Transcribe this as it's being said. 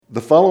The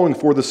following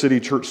For the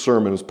City Church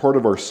sermon is part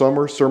of our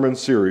summer sermon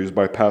series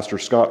by Pastor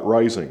Scott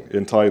Rising,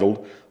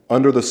 entitled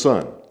Under the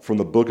Sun, from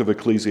the book of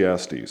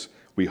Ecclesiastes.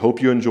 We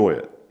hope you enjoy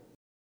it.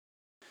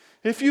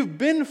 If you've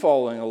been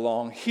following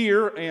along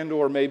here and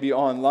or maybe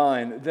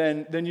online,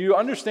 then you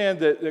understand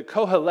that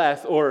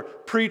Koheleth, or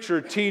preacher,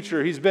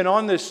 teacher, he's been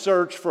on this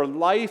search for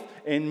life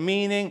and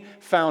meaning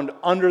found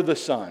under the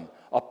sun,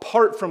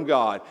 apart from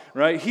God,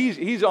 right?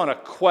 He's on a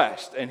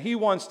quest, and he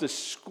wants to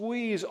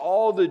squeeze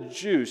all the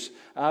juice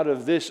out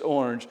of this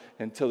orange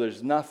until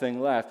there's nothing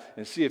left,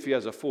 and see if he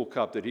has a full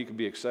cup that he can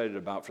be excited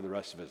about for the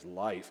rest of his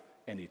life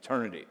and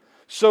eternity.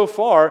 So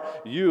far,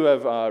 you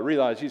have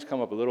realized he's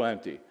come up a little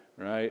empty.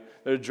 Right?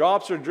 The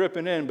drops are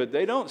dripping in, but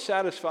they don't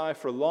satisfy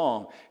for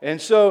long.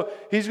 And so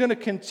he's going to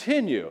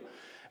continue.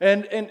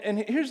 And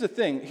here's the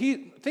thing.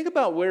 Think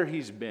about where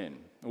he's been,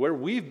 where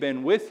we've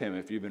been with him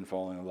if you've been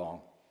following along.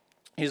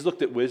 He's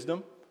looked at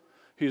wisdom.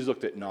 He's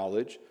looked at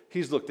knowledge.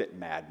 He's looked at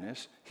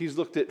madness. He's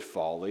looked at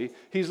folly.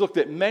 He's looked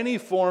at many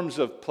forms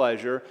of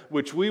pleasure,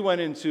 which we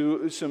went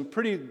into some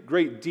pretty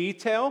great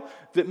detail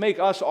that make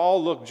us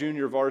all look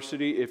junior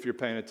varsity if you're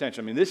paying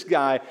attention. I mean, this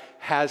guy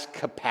has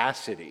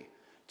capacity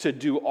to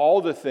do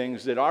all the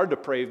things that our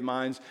depraved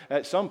minds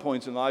at some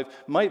points in life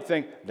might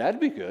think,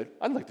 that'd be good.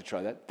 I'd like to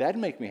try that. That'd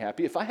make me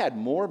happy. If I had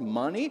more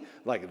money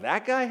like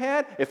that guy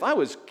had, if I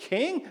was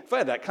king, if I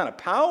had that kind of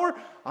power,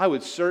 I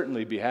would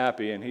certainly be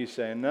happy. And he's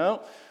saying,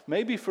 no,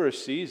 maybe for a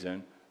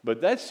season,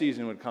 but that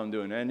season would come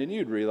to an end, and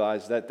you'd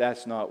realize that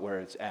that's not where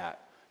it's at.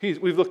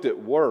 We've looked at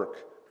work.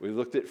 We've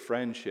looked at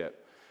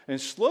friendship.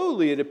 And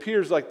slowly it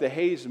appears like the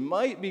haze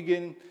might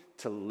begin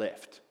to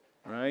lift,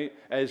 right,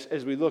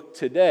 as we look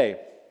today.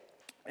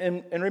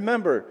 And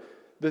remember,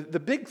 the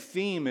big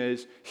theme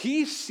is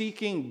he's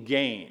seeking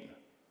gain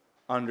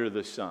under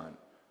the sun.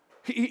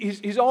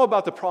 He's all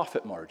about the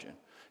profit margin.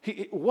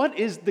 What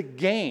is the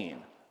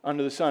gain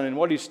under the sun? And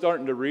what he's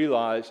starting to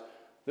realize,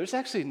 there's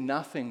actually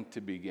nothing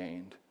to be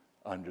gained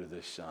under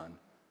the sun.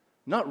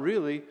 Not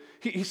really.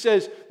 He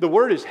says the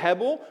word is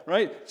hebel,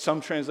 right?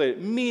 Some translate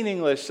it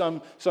meaningless.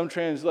 Some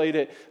translate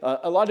it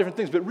a lot of different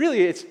things. But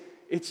really, it's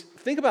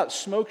think about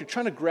smoke. You're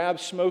trying to grab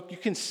smoke. You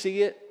can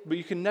see it, but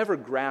you can never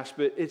grasp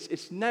it.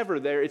 It's never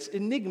there. It's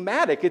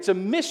enigmatic. It's a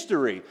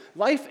mystery.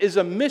 Life is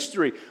a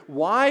mystery.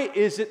 Why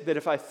is it that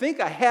if I think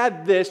I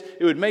had this,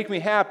 it would make me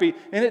happy?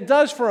 And it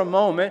does for a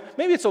moment.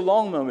 Maybe it's a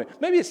long moment.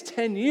 Maybe it's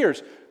 10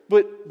 years.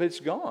 But it's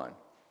gone.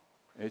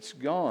 It's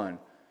gone.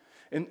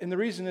 And the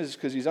reason is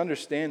because he's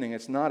understanding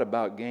it's not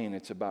about gain.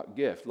 It's about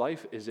gift.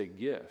 Life is a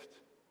gift.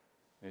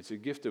 It's a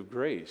gift of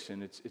grace,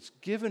 and it's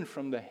given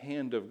from the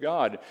hand of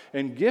God.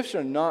 And gifts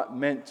are not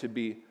meant to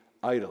be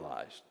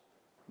idolized.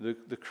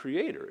 The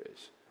Creator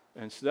is.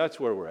 And so that's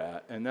where we're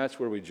at, and that's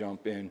where we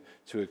jump in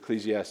to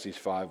Ecclesiastes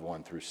 5,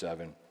 1 through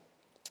 7.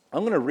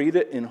 I'm going to read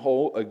it in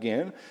whole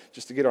again,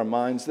 just to get our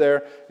minds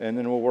there, and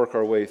then we'll work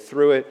our way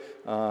through it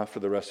for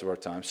the rest of our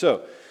time.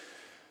 So,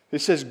 it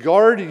says,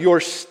 guard your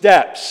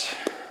steps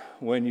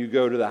when you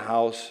go to the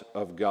house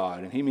of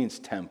God. And he means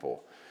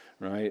temple,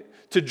 right?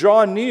 To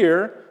draw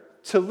near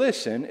to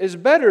listen is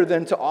better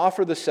than to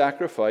offer the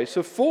sacrifice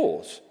of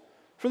fools,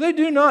 for they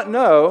do not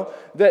know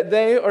that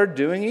they are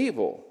doing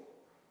evil.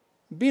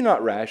 Be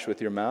not rash with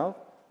your mouth,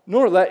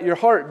 nor let your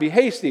heart be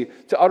hasty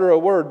to utter a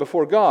word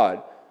before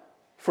God,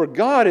 for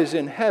God is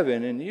in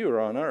heaven and you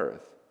are on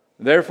earth.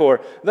 Therefore,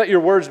 let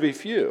your words be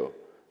few,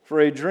 for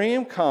a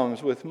dream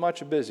comes with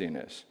much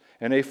busyness,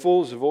 and a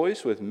fool's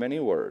voice with many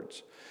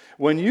words.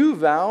 When you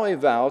vow a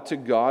vow to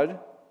God,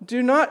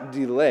 do not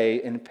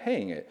delay in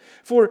paying it,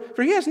 for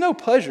he has no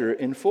pleasure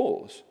in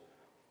fools.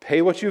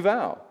 Pay what you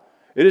vow.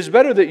 It is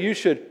better that you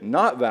should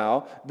not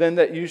vow than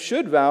that you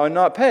should vow and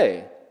not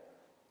pay.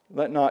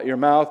 Let not your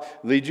mouth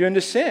lead you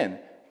into sin,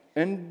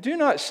 and do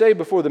not say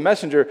before the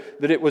messenger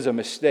that it was a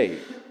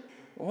mistake.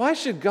 Why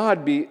should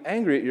God be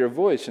angry at your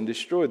voice and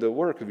destroy the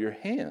work of your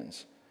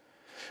hands?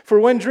 For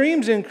when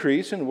dreams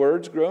increase and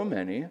words grow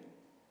many,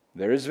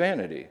 there is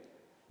vanity.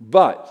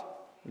 But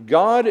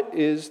God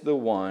is the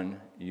one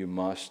you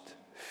must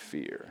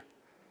fear.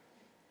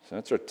 So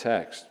that's our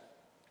text.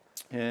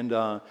 And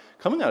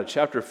coming out of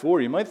chapter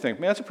 4, you might think,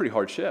 man, that's a pretty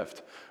hard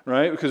shift,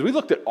 right? Because we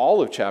looked at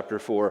all of chapter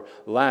 4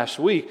 last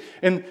week.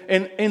 And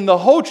in the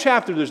whole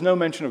chapter, there's no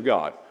mention of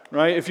God,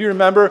 right? If you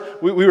remember,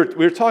 we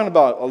were talking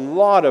about a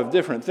lot of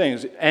different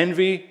things.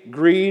 Envy,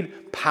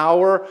 greed,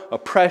 power,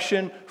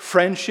 oppression,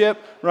 friendship,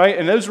 right?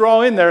 And those were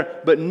all in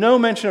there, but no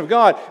mention of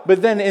God.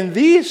 But then in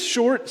these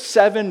short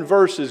 7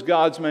 verses,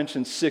 God's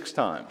mentioned 6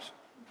 times.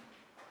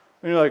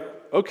 And you're like,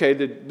 okay,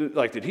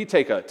 did he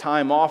take a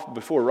time off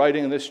before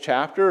writing this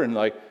chapter? And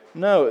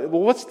no.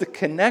 Well, what's the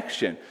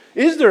connection?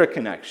 Is there a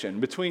connection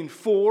between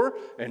 4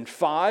 and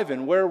 5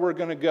 and where we're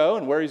going to go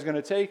and where he's going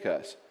to take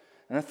us?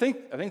 And I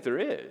think there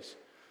is.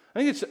 I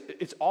think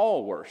it's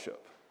all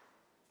worship.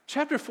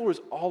 Chapter 4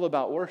 is all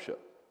about worship.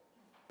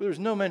 But there's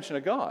no mention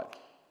of God.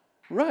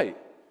 Right.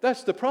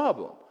 That's the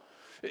problem.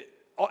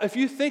 If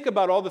you think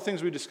about all the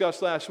things we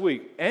discussed last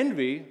week,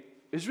 envy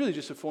is really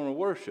just a form of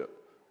worship.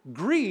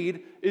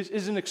 Greed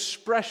is an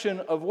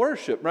expression of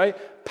worship, right?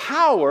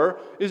 Power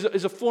is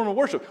a form of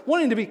worship.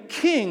 Wanting to be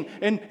king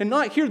and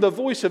not hear the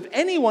voice of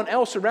anyone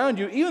else around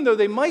you, even though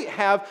they might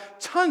have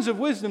tons of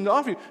wisdom to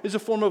offer you, is a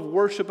form of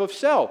worship of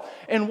self.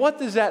 And what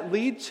does that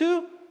lead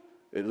to?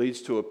 It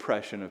leads to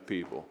oppression of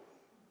people.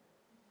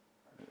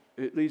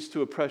 It leads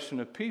to oppression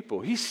of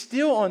people. He's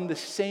still on the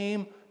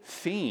same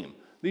theme.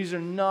 These are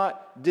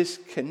not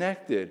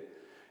disconnected.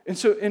 And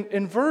so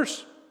in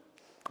verse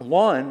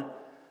 1,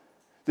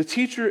 the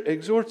teacher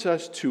exhorts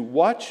us to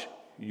watch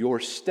your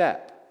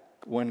step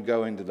when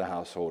going to the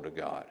household of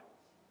God.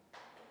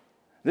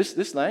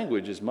 This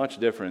language is much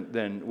different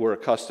than we're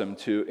accustomed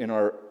to in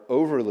our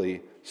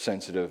overly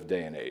sensitive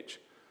day and age.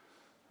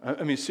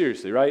 I mean,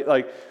 seriously, right?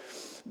 Like,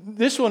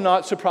 this will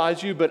not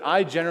surprise you, but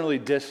I generally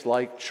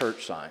dislike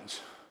church signs.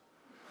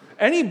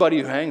 Anybody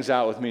who hangs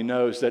out with me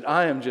knows that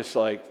I am just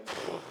like,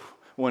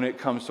 when it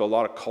comes to a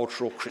lot of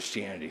cultural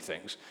Christianity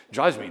things. It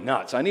drives me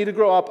nuts. I need to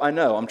grow up. I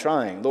know. I'm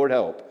trying. Lord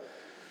help.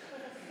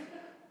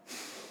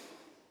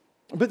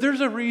 But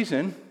there's a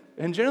reason,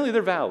 and generally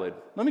they're valid.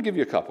 Let me give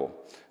you a couple.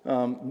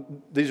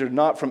 These are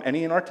not from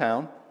any in our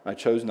town. I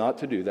chose not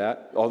to do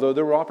that, although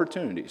there were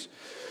opportunities.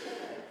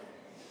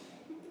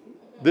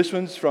 This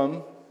one's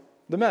from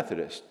the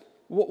Methodist.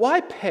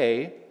 Why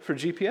pay for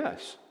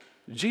GPS?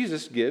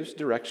 Jesus gives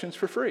directions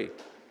for free.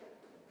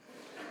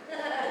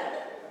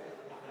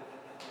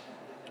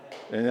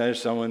 And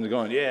there's someone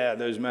going, yeah,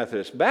 those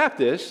Methodists.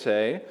 Baptists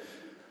say,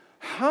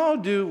 how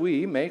do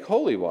we make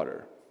holy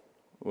water?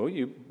 Well,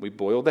 we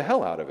boil the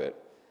hell out of it.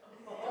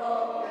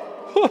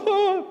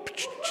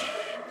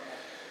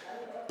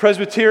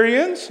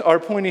 Presbyterians, our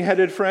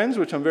pointy-headed friends,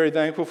 which I'm very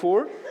thankful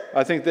for.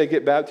 I think they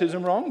get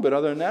baptism wrong, but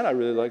other than that, I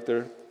really like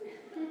their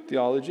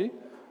theology.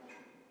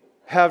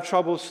 Have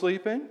trouble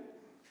sleeping?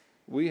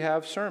 We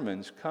have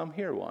sermons. Come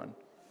hear one.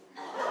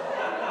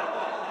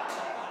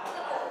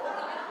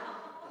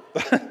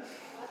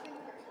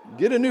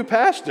 Get a new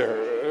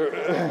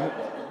pastor.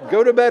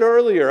 Go to bed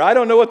earlier. I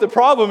don't know what the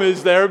problem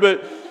is there,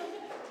 but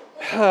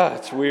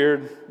it's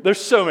weird.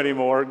 There's so many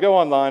more. Go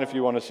online if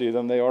you want to see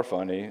them. They are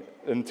funny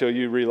until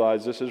you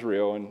realize this is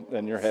real, and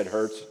then your head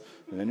hurts,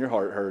 and then your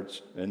heart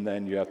hurts, and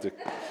then you have to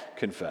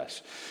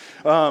confess.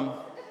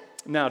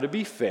 Now, to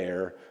be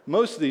fair,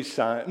 most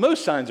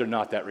signs are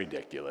not that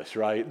ridiculous,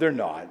 right? They're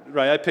not,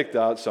 right? I picked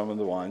out some of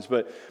the ones,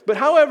 but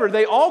however,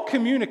 they all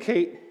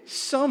communicate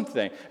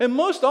something, and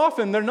most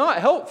often they're not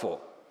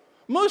helpful.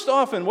 Most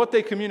often, what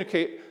they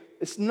communicate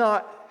is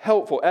not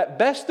helpful. At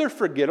best, they're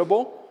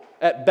forgettable.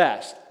 At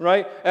best,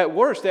 right? At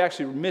worst, they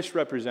actually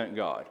misrepresent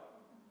God.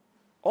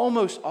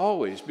 Almost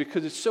always,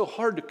 because it's so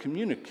hard to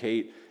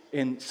communicate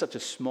in such a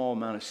small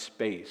amount of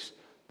space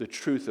the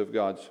truth of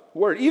God's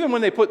word. Even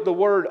when they put the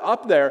word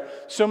up there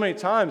so many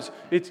times,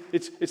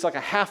 it's like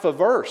a half a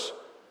verse.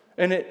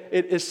 And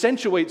it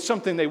accentuates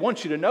something they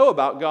want you to know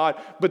about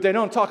God, but they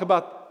don't talk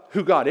about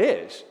who God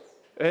is.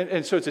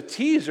 And so it's a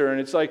teaser, and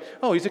it's like,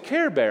 oh, he's a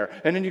Care Bear.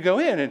 And then you go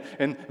in,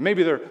 and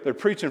maybe they're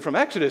preaching from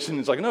Exodus, and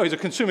it's like, no, he's a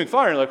consuming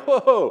fire. And you're like,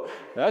 whoa,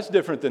 that's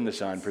different than the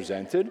sign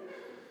presented.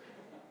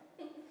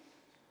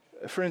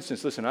 For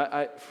instance, listen,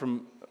 I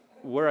from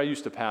where I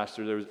used to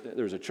pastor,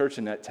 there was a church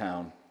in that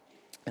town,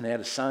 and they had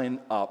a sign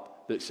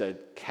up that said,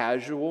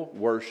 casual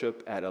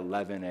worship at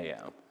 11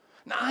 a.m.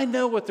 Now, I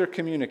know what they're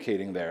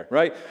communicating there,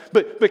 right?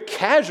 But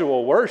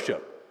casual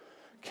worship.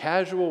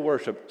 Casual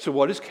worship. So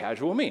what does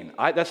casual mean?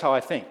 That's how I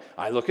think.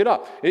 I look it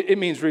up. It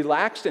means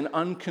relaxed and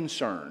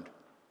unconcerned.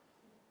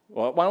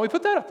 Well, why don't we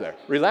put that up there?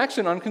 Relaxed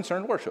and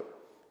unconcerned worship.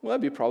 Well,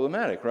 that'd be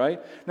problematic, right?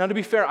 Now, to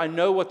be fair, I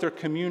know what they're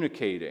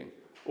communicating.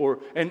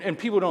 And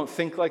people don't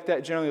think like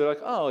that generally. They're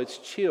like, oh, it's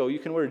chill. You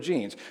can wear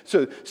jeans.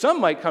 So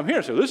some might come here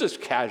and say, this is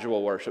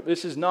casual worship.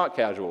 This is not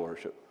casual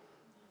worship.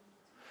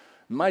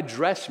 My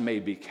dress may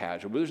be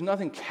casual, but there's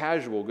nothing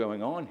casual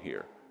going on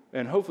here.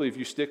 And hopefully if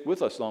you stick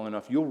with us long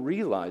enough, you'll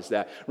realize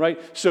that, right?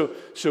 So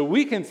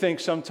we can think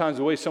sometimes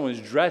the way someone's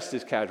dressed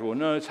is casual.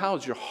 No, it's how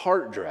is your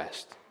heart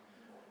dressed.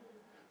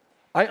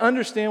 I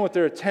understand what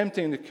they're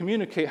attempting to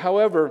communicate.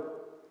 However,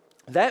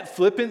 that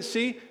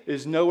flippancy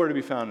is nowhere to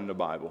be found in the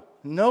Bible.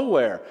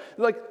 Nowhere.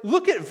 Like,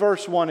 look at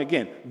verse 1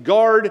 again.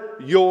 Guard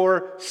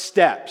your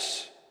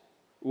steps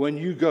when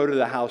you go to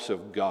the house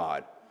of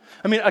God.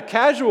 I mean, a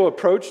casual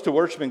approach to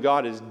worshiping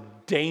God is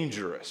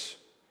dangerous.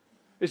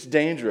 It's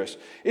dangerous.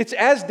 It's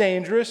as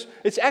dangerous,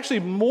 it's actually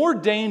more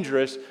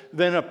dangerous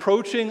than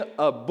approaching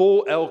a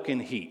bull elk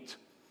in heat,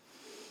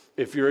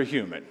 if you're a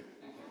human.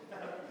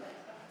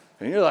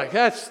 And you're like,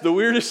 that's the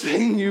weirdest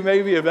thing you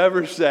maybe have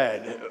ever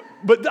said.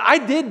 But I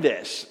did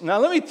this. Now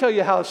let me tell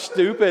you how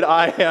stupid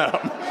I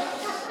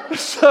am.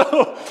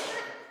 So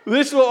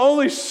this will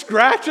only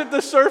scratch at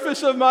the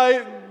surface of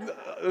my...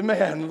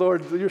 Man,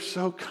 Lord, you're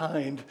so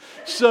kind.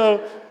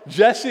 So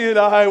Jesse and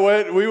I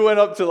went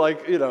up to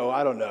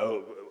I don't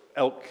know,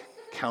 Elk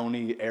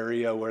County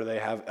area where they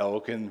have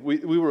elk, and we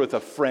were with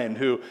a friend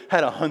who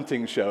had a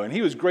hunting show, and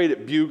he was great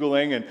at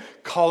bugling and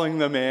calling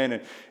them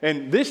in,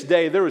 and this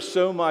day there was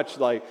so much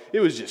it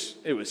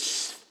was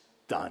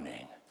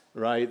stunning.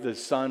 right? The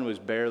sun was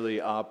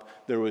barely up.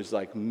 There was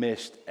like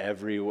mist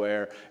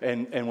everywhere.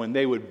 And when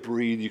they would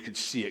breathe, you could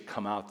see it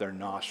come out their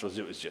nostrils.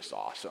 It was just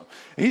awesome.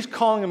 And he's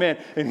calling them in.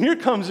 And here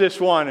comes this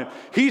one. And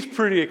he's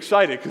pretty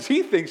excited because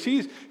he thinks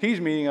he's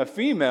meeting a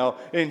female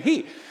in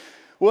heat.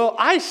 Well,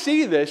 I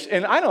see this,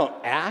 and I don't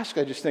ask.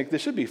 I just think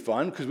this would be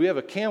fun because we have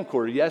a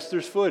camcorder. Yes,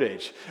 there's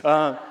footage.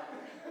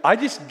 I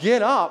just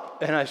get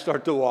up, and I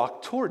start to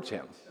walk towards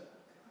him.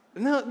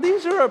 Now,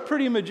 these are a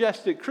pretty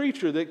majestic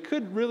creature that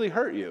could really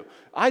hurt you.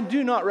 I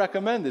do not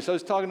recommend this. I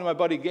was talking to my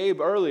buddy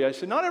Gabe earlier. I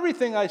said, not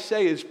everything I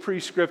say is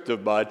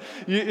prescriptive, bud.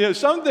 You know,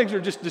 some things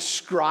are just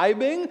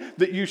describing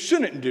that you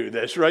shouldn't do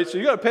this, right? So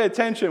you got to pay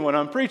attention when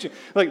I'm preaching.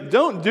 Like,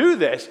 don't do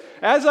this.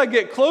 As I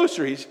get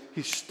closer, he's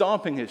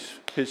stomping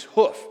his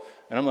hoof.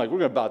 And I'm like,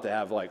 we're about to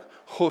have like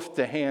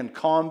hoof-to-hand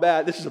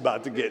combat. This is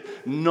about to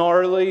get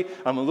gnarly.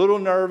 I'm a little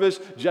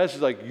nervous. Jess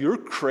is like, you're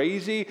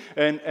crazy.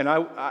 And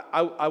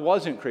I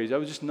wasn't crazy. I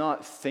was just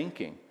not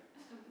thinking.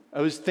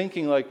 I was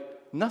thinking like,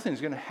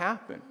 nothing's going to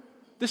happen.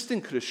 This thing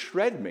could have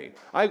shredded me.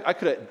 I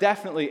could have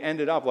definitely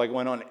ended up like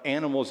when on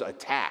Animals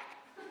Attack.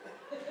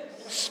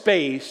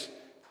 Space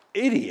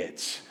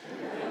idiots.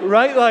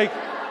 Right? Like,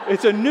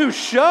 it's a new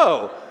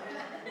show.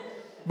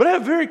 But I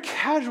have a very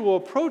casual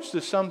approach to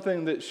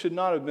something that should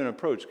not have been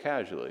approached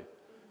casually.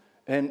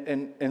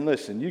 And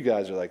listen, you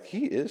guys are like,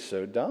 he is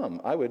so dumb.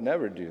 I would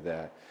never do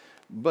that.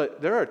 But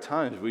there are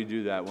times we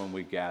do that when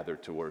we gather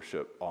to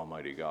worship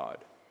Almighty God.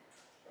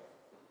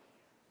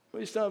 We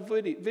just don't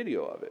have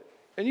video of it.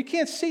 And you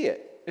can't see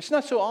it. It's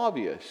not so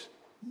obvious.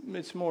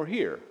 It's more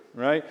here,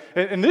 right?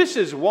 And this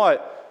is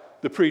what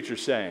the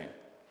preacher's saying.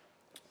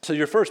 So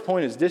your first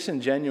point is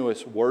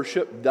disingenuous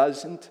worship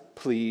doesn't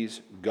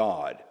please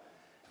God.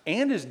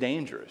 And is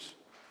dangerous.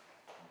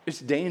 It's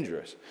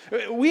dangerous.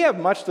 We have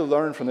much to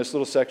learn from this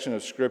little section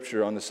of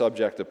Scripture on the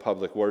subject of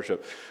public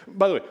worship.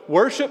 By the way,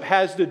 worship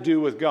has to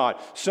do with God.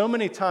 So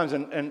many times,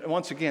 and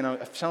once again,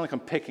 I sound like I'm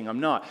picking.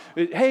 I'm not.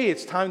 Hey,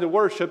 it's time to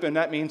worship, and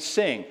that means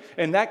sing.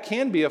 And that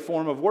can be a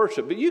form of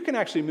worship. But you can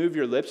actually move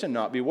your lips and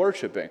not be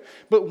worshiping.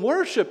 But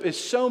worship is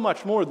so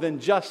much more than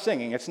just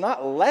singing. It's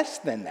not less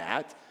than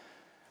that.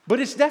 But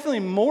it's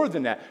definitely more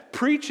than that.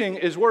 Preaching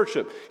is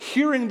worship.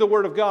 Hearing the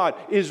Word of God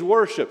is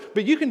worship.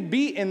 But you can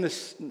be in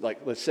this,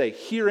 like, let's say,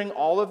 hearing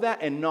all of that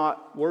and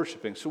not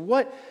worshiping. So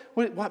what?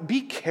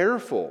 Be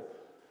careful.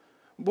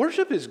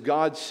 Worship is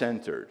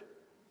God-centered.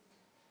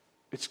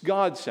 It's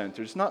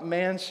God-centered. It's not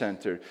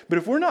man-centered. But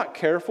if we're not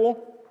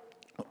careful,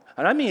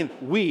 and I mean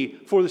we,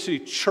 For the City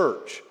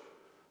Church,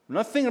 I'm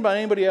not thinking about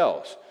anybody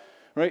else,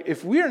 right?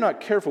 If we are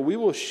not careful, we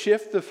will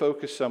shift the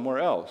focus somewhere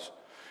else.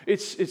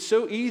 It's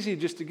so easy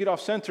just to get off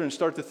center and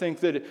start to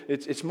think that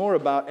it's more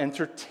about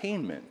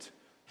entertainment,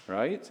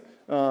 right?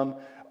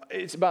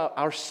 It's about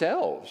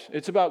ourselves.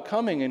 It's about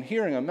coming and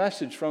hearing a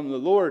message from the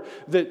Lord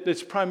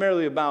that's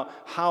primarily about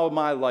how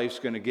my life's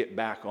going to get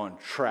back on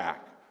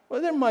track.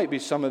 Well, there might be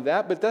some of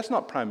that, but that's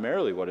not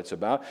primarily what it's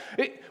about.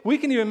 We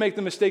can even make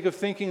the mistake of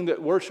thinking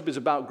that worship is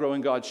about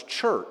growing God's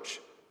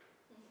church.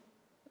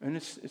 And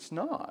it's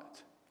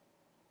not.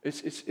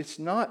 It's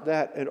not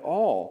that at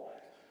all.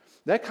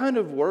 That kind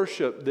of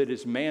worship that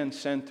is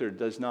man-centered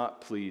does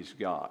not please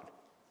God.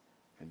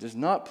 It does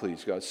not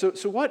please God.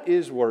 So what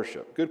is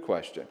worship? Good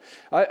question.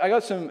 I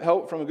got some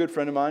help from a good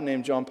friend of mine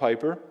named John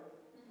Piper,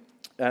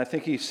 and I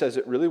think he says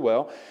it really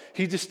well.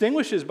 He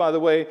distinguishes, by the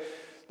way,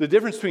 the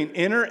difference between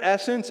inner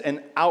essence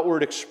and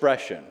outward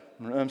expression.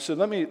 So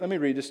let me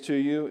read this to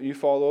you. You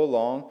follow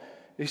along.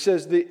 He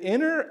says, the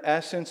inner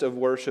essence of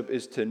worship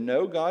is to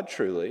know God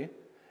truly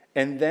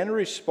and then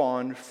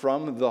respond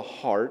from the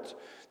heart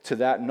to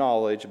that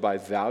knowledge by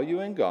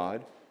valuing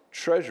God,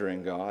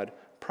 treasuring God,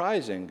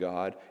 prizing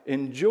God,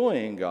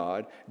 enjoying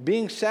God,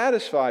 being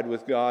satisfied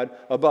with God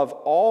above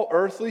all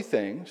earthly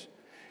things,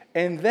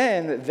 and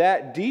then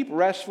that deep,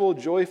 restful,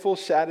 joyful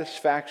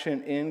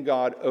satisfaction in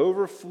God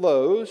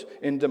overflows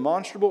in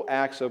demonstrable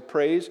acts of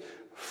praise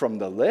from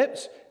the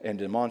lips and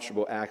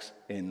demonstrable acts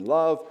in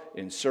love,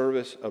 in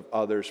service of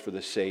others for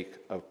the sake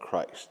of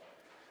Christ.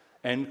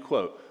 End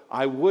quote.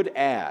 I would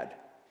add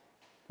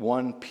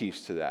one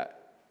piece to that.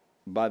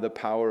 By the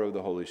power of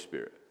the Holy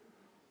Spirit.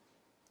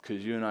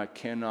 Because you and I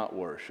cannot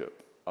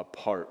worship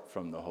apart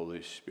from the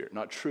Holy Spirit.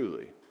 Not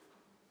truly,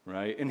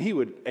 right? And he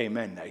would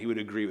amen that. He would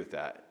agree with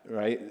that,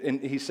 right?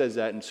 And he says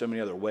that in so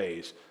many other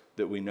ways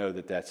that we know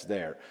that that's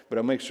there. But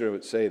I'll make sure I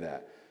would say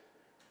that.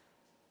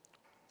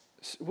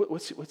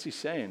 What's he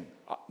saying?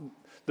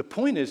 The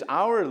point is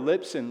our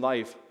lips and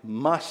life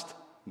must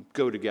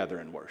go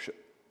together in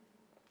worship.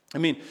 I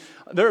mean,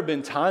 there have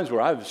been times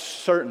where I've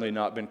certainly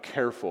not been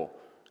careful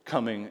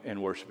coming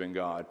and worshiping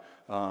God,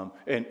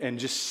 and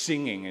just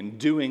singing and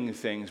doing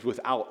things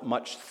without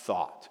much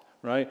thought,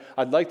 right?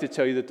 I'd like to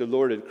tell you that the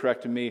Lord had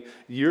corrected me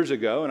years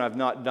ago, and I've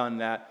not done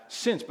that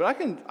since, but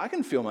I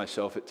can feel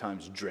myself at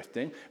times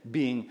drifting,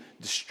 being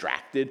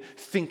distracted,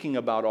 thinking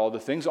about all the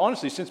things.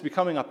 Honestly, since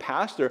becoming a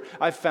pastor,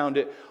 I've found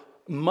it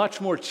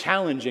much more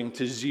challenging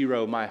to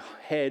zero my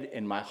head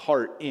and my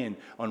heart in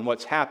on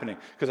what's happening,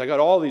 because I got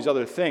all these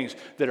other things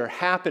that are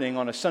happening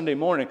on a Sunday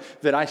morning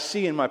that I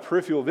see in my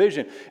peripheral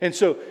vision. And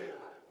so,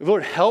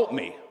 Lord, help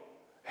me.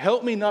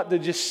 Help me not to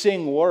just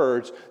sing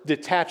words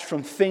detached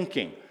from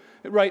thinking,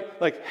 right?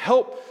 Like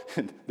help,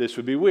 this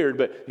would be weird,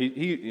 but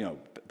he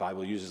the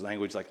Bible uses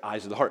language like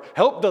eyes of the heart.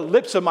 Help the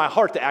lips of my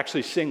heart to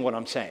actually sing what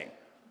I'm saying,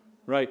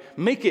 right?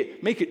 Make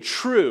it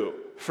true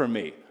for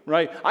me,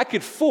 right? I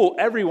could fool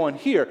everyone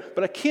here,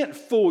 but I can't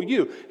fool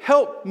you.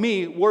 Help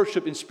me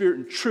worship in spirit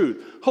and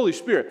truth. Holy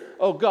Spirit,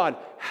 oh God,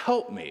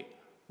 help me,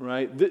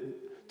 right?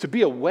 To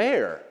be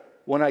aware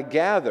when I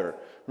gather,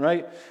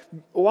 right?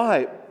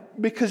 Why?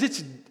 Because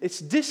it's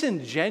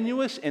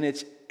disingenuous and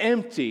it's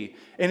empty,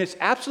 and it's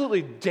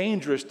absolutely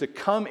dangerous to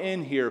come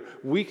in here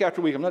week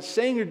after week. I'm not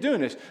saying you're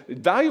doing this.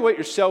 Evaluate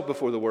yourself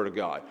before the Word of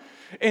God,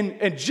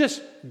 and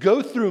just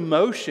go through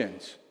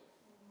motions,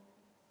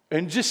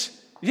 and just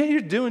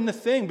you're doing the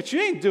thing, but you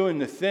ain't doing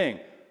the thing.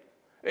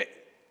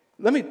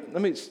 Let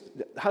me.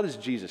 How does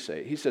Jesus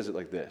say it? He says it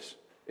like this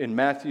in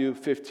Matthew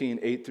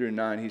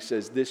 15:8-9. He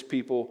says, "This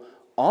people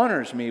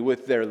honors me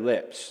with their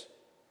lips,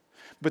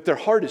 but their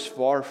heart is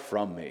far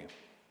from me.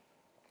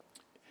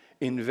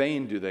 In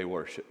vain do they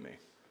worship me."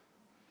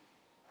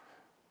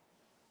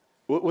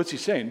 What's he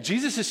saying?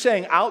 Jesus is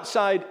saying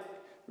outside,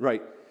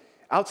 right?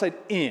 Outside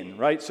in,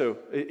 right? So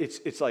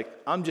it's like,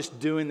 I'm just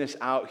doing this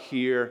out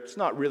here. It's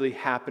not really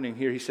happening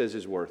here. He says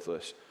is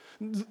worthless.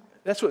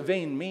 That's what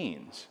vain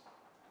means.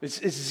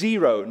 It's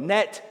zero,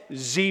 net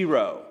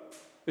zero.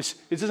 It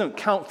doesn't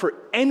count for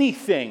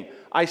anything.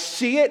 I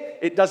see it,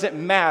 it doesn't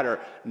matter.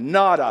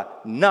 Nada,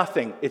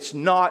 nothing. It's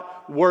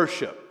not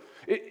worship.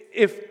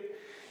 If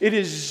it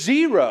is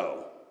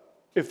zero,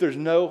 if there's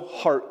no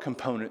heart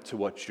component to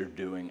what you're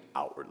doing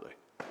outwardly.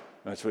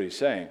 That's what he's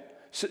saying.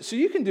 So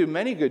you can do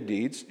many good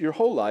deeds your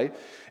whole life,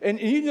 and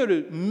you can go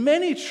to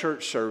many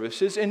church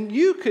services, and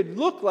you could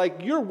look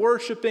like you're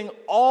worshiping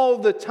all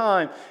the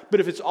time, but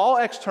if it's all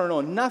external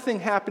and nothing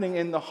happening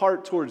in the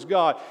heart towards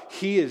God,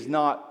 he is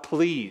not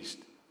pleased.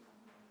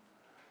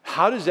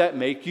 How does that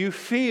make you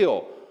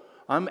feel?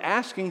 I'm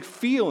asking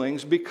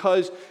feelings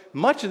because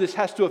much of this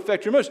has to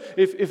affect your emotions.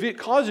 If it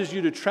causes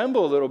you to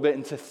tremble a little bit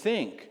and to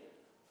think,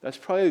 that's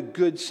probably a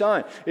good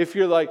sign. If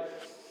you're like,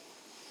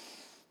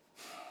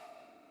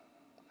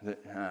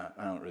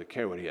 I don't really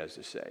care what he has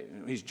to say,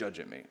 he's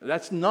judging me,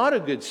 that's not a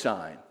good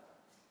sign.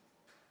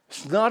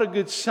 It's not a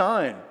good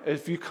sign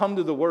if you come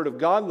to the Word of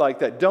God like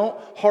that. Don't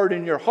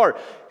harden your heart.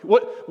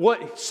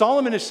 What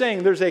Solomon is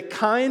saying, there's a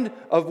kind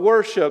of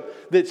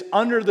worship that's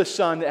under the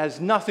sun that has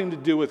nothing to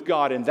do with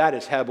God, and that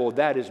is Hebel,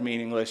 that is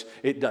meaningless.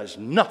 It does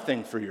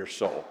nothing for your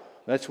soul.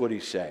 That's what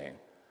he's saying.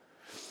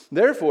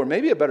 Therefore,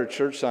 maybe a better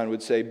church sign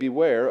would say,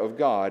 beware of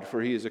God,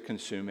 for he is a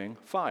consuming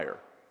fire.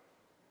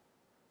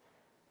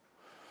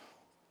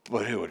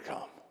 But who would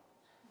come?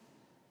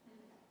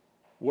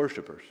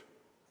 Worshipers.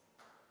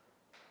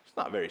 It's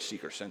not very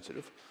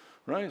seeker-sensitive,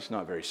 right? It's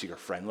not very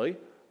seeker-friendly.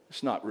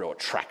 It's not real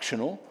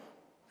attractional.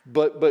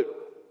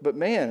 But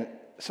man,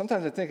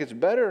 sometimes I think it's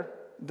better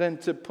than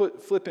to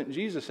put flippant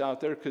Jesus out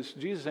there, because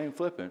Jesus ain't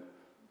flippant.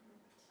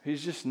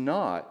 He's just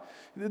not.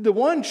 The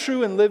one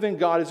true and living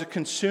God is a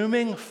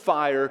consuming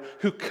fire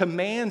who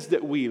commands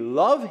that we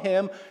love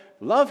him.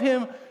 Love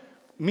him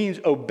means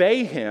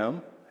obey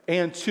him,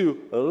 and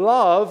to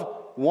love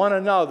one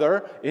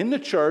another in the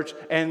church,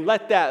 and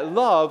let that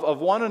love of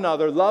one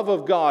another, love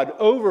of God,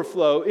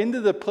 overflow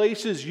into the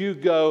places you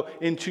go,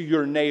 into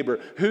your neighbor.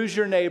 Who's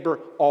your neighbor?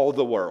 All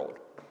the world.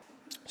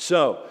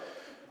 So,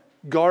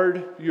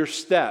 guard your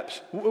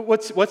steps.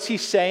 What's he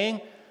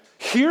saying?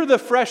 Hear the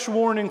fresh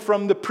warning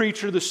from the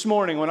preacher this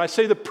morning. When I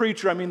say the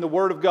preacher, I mean the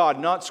Word of God,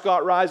 not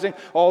Scott Rising,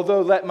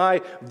 although let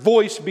my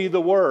voice be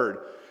the Word.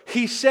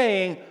 He's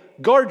saying,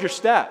 guard your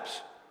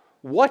steps.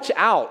 Watch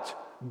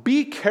out.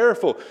 Be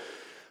careful.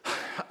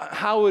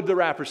 How would the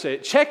rapper say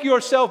it? Check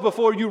yourself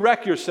before you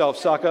wreck yourself,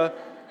 sucker.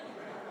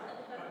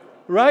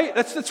 Right?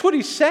 That's what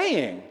he's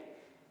saying.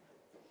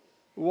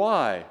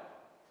 Why?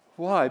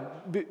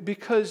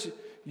 Because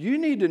you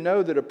need to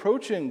know that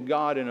approaching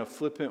God in a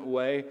flippant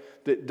way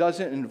that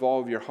doesn't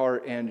involve your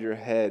heart and your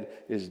head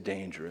is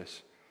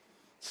dangerous.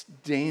 It's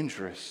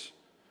dangerous.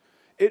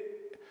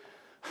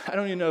 I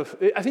don't even know I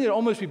think it'd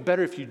almost be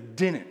better if you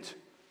didn't.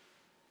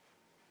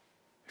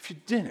 If you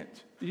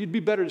didn't, you'd be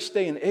better to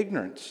stay in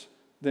ignorance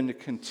than to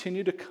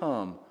continue to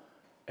come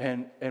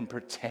and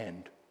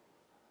pretend,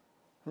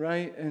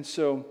 right? And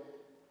so,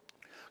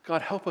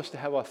 God, help us to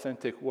have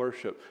authentic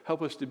worship.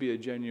 Help us to be a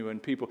genuine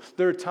people.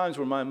 There are times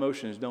where my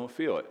emotions don't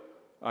feel it.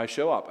 I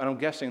show up, and I'm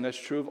guessing that's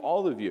true of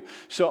all of you.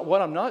 So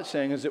what I'm not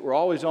saying is that we're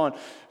always on,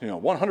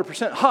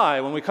 100%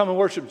 high when we come and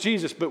worship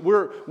Jesus, but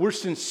we're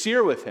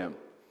sincere with him.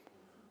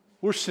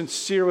 We're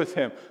sincere with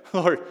him.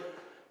 Lord,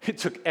 it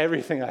took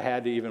everything I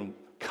had to even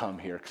come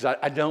here, because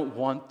I don't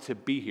want to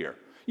be here.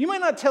 You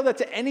might not tell that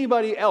to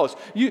anybody else.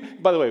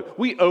 By the way,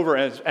 we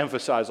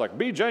overemphasize, like,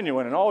 be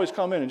genuine and always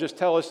come in and just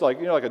tell us, like,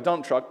 like a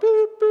dump truck,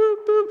 boop, boop,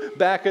 boop,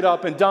 back it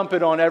up and dump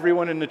it on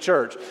everyone in the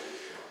church.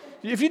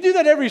 if you do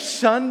that every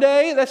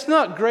Sunday, that's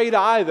not great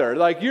either.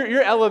 Like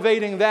you're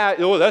elevating that.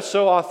 Oh, that's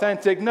so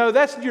authentic. No,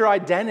 that's your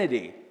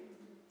identity.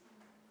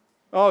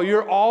 Oh,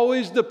 you're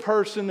always the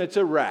person that's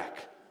a wreck.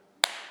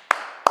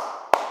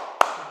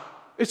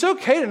 It's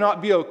okay to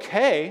not be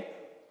okay,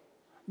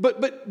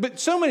 but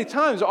so many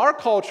times our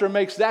culture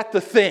makes that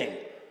the thing.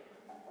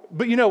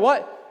 But you know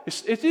what?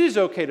 It is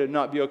okay to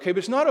not be okay, but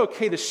it's not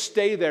okay to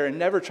stay there and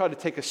never try to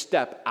take a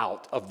step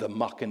out of the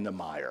muck and the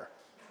mire.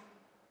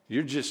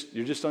 You're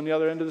just on the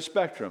other end of the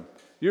spectrum.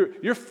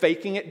 You're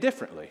faking it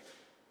differently.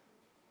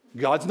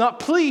 God's not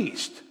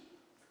pleased.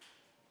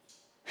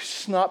 He's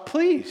just not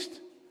pleased.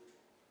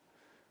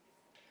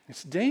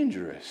 It's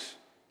dangerous.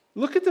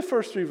 Look at the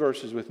first 3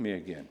 verses with me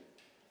again.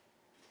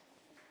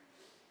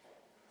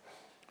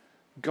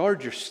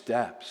 Guard your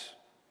steps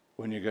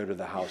when you go to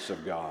the house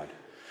of God.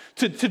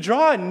 To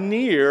draw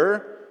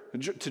near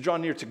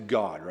to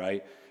God,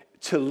 right?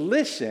 To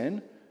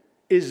listen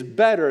is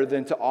better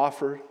than to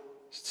offer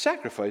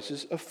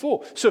sacrifices of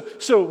full.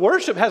 So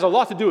worship has a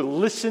lot to do with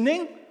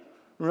listening,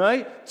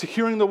 right? To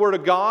hearing the word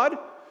of God.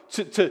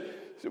 To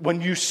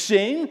when you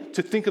sing,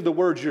 to think of the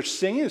words you're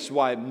singing. This is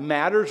why it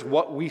matters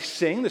what we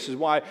sing. This is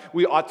why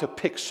we ought to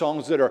pick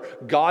songs that are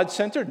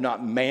God-centered,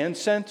 not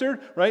man-centered,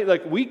 right?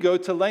 Like we go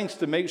to lengths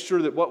to make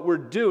sure that what we're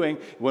doing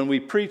when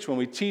we preach, when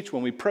we teach,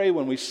 when we pray,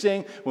 when we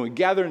sing, when we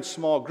gather in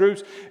small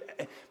groups,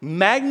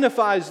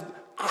 magnifies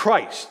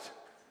Christ,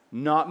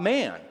 not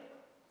man.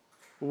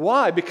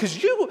 Why?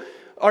 Because you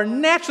are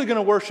naturally going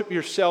to worship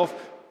yourself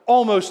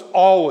almost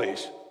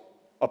always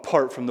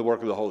apart from the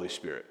work of the Holy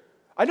Spirit.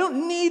 I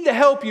don't need to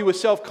help you with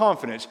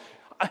self-confidence.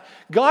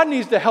 God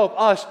needs to help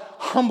us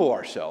humble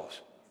ourselves.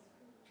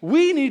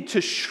 We need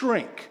to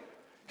shrink.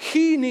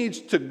 He needs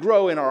to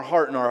grow in our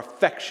heart and our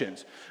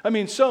affections. I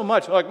mean, so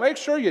much. Like, make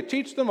sure you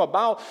teach them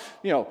about,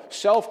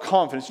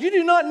 self-confidence. You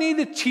do not need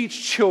to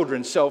teach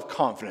children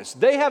self-confidence.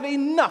 They have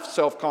enough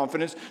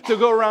self-confidence to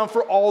go around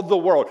for all the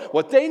world.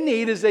 What they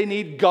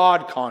need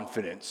God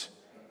confidence.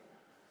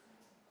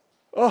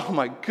 Oh,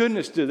 my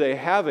goodness, do they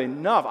have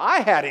enough?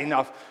 I had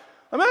enough.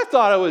 I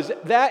thought I was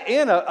that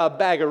and a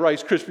bag of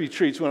Rice Krispie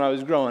treats when I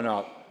was growing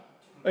up.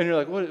 And you're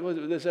like, what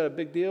is that a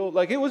big deal?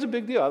 Like, it was a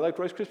big deal. I liked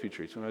Rice Krispie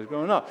treats when I was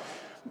growing up.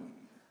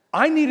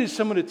 I needed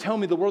someone to tell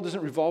me the world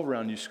doesn't revolve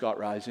around you, Scott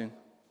Rising.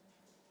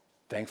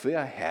 Thankfully,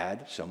 I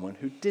had someone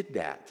who did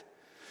that.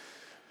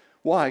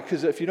 Why?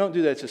 Because if you don't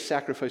do that, it's a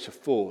sacrifice of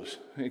fools.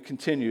 It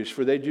continues,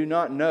 for they do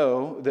not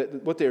know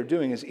that what they are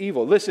doing is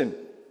evil. Listen,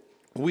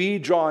 we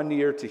draw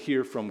near to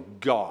hear from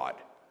God,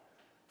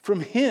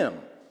 from Him,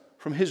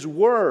 from His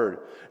Word.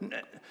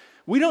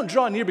 We don't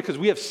draw near because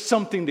we have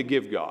something to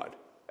give God,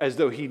 as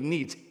though He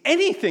needs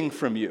anything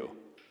from you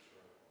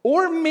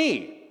or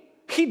me.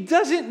 He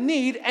doesn't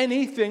need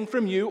anything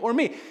from you or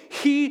me.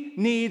 He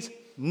needs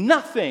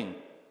nothing.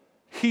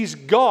 He's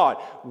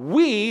God.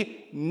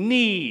 We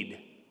need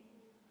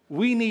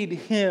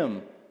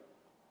Him.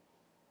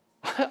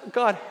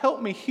 God,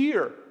 help me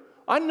hear.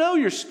 I know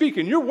you're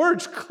speaking. Your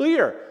word's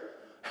clear.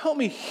 Help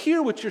me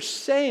hear what you're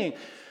saying.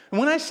 And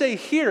when I say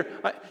hear,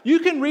 you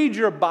can read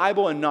your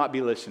Bible and not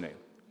be listening.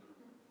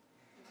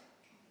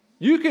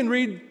 You can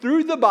read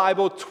through the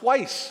Bible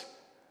twice,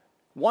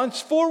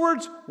 once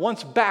forwards,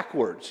 once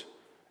backwards,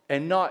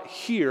 and not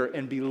hear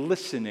and be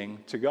listening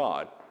to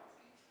God.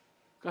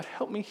 God,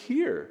 help me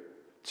hear.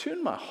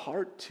 Tune my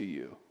heart to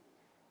you.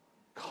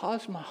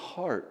 Cause my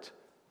heart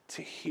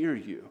to hear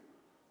you.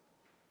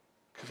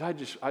 Because I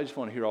just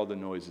want to hear all the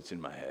noise that's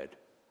in my head.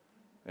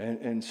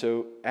 And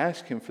so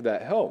ask Him for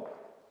that help.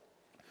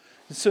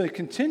 And so it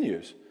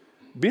continues.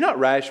 Be not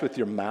rash with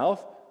your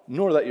mouth,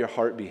 nor let your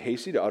heart be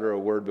hasty to utter a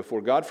word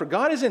before God. For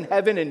God is in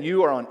heaven and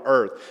you are on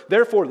earth.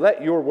 Therefore,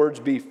 let your words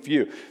be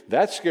few.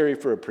 That's scary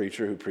for a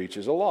preacher who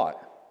preaches a lot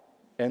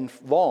and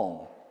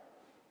long.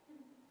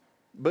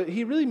 But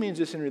he really means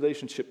this in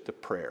relationship to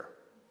prayer.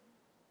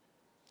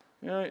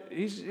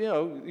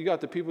 You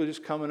got the people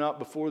just coming up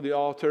before the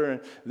altar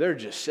and they're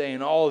just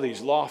saying all these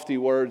lofty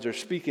words. They're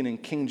speaking in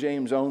King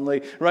James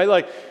only, right?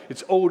 Like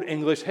it's old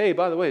English. Hey,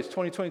 by the way, it's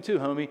 2022,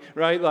 homie,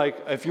 right?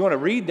 Like if you want to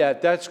read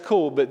that, that's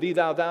cool. But thee,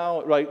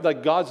 thou, right?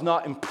 Like God's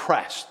not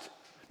impressed.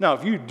 Now,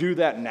 if you do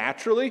that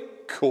naturally,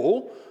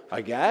 cool,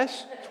 I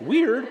guess. It's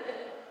weird.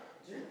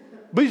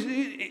 But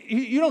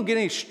you don't get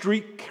any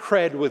street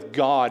cred with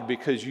God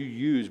because you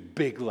use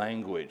big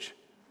language.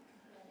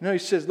 No, He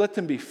says, let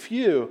them be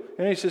few.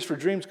 And He says, for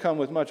dreams come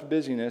with much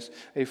busyness,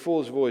 a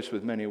fool's voice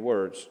with many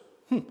words.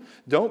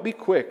 Don't be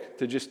quick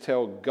to just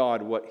tell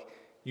God what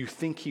you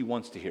think He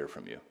wants to hear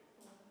from you.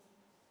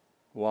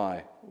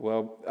 Why?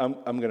 Well,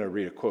 I'm going to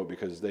read a quote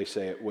because they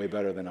say it way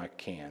better than I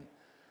can.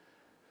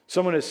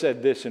 Someone has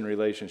said this in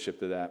relationship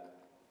to that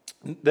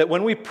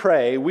when we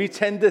pray, we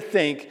tend to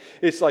think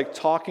it's like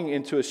talking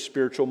into a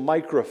spiritual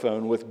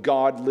microphone with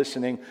God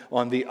listening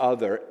on the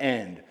other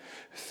end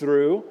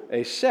through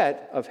a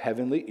set of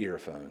heavenly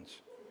earphones.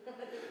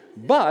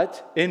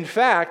 But, in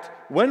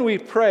fact, when we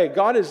pray,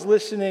 God is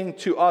listening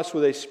to us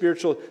with a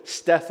spiritual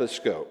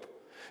stethoscope,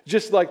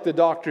 just like the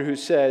doctor who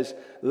says,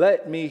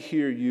 let me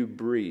hear you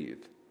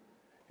breathe.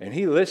 And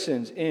He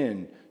listens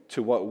in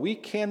to what we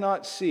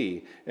cannot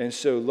see, and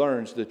so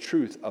learns the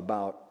truth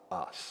about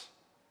us.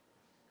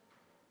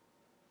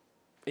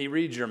 He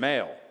reads your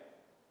mail.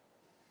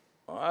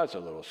 Well, that's a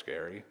little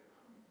scary.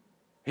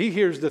 He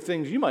hears the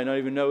things you might not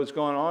even know what's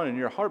going on in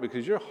your heart,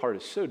 because your heart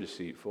is so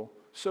deceitful,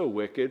 so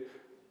wicked.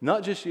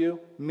 Not just you,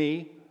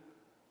 me,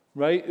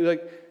 right?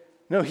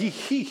 No, he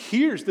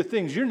hears the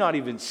things you're not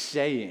even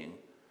saying.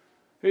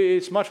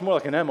 It's much more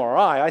like an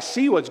MRI. I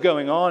see what's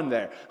going on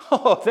there.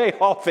 Oh, they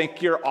all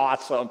think you're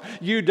awesome.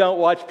 You don't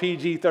watch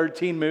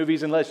PG-13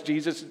 movies unless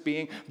Jesus is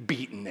being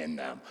beaten in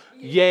them.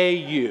 Yay,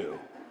 you.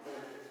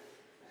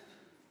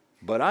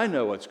 But I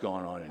know what's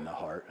going on in the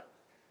heart.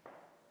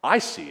 I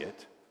see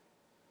it.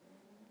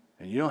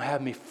 And you don't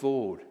have me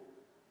fooled.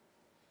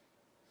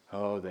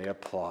 Oh, they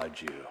applaud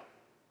you.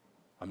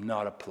 I'm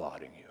not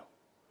applauding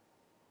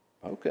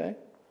you. Okay.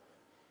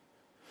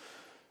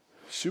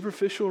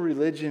 Superficial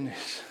religion,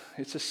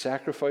 it's a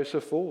sacrifice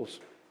of fools.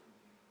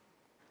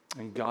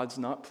 And God's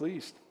not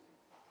pleased.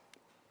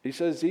 He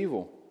says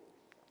evil.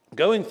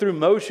 Going through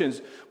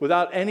motions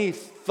without any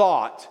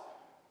thought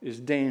is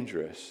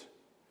dangerous.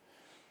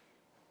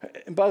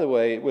 And by the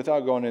way,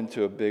 without going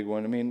into a big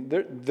one, I mean,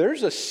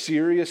 there's a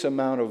serious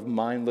amount of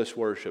mindless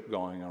worship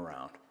going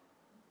around.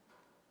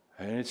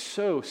 And it's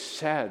so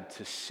sad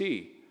to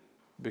see,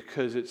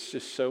 because it's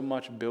just so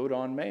much built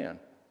on man,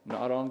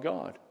 not on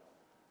God.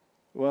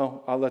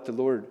 Well, I'll let the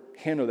Lord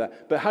handle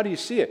that. But how do you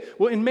see it?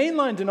 Well, in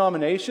mainline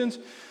denominations,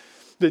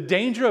 the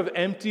danger of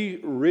empty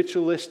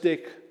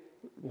ritualistic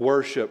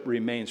worship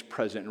remains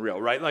present and real,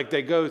 right? Like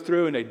they go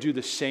through and they do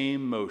the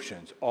same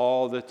motions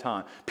all the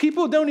time.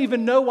 People don't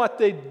even know what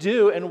they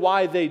do and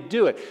why they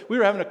do it. We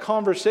were having a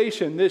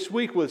conversation this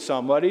week with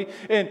somebody,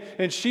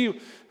 and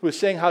she was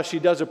saying how she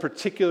does a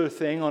particular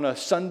thing on a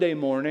Sunday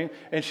morning,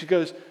 and she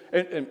goes,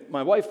 and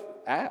my wife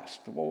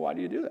asked, well, why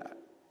do you do that?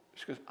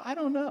 She goes, I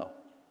don't know.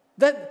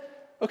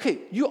 Okay,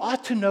 you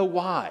ought to know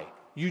why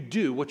you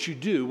do what you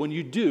do when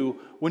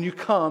you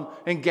come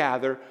and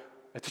gather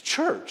at the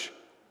church.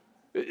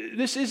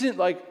 This isn't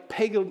like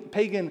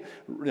pagan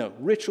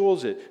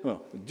rituals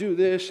that do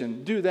this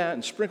and do that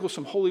and sprinkle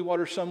some holy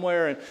water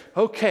somewhere and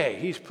okay,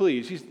 he's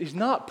pleased. He's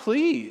not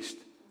pleased.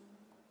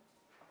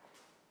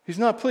 He's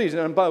not pleased.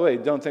 And by the way,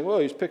 don't think, well,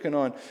 he's picking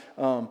on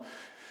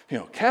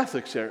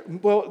Catholics there.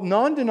 Well,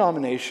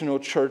 non-denominational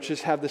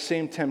churches have the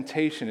same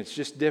temptation. It's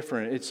just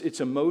different. It's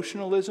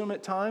emotionalism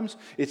at times.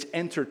 It's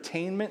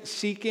entertainment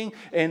seeking.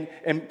 And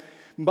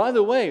by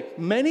the way,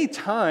 many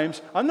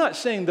times, I'm not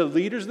saying the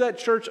leaders of that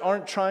church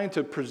aren't trying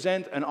to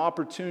present an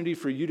opportunity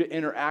for you to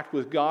interact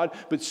with God,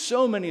 but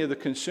so many of the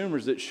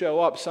consumers that show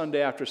up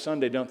Sunday after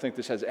Sunday don't think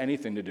this has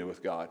anything to do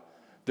with God.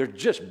 They're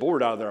just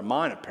bored out of their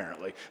mind,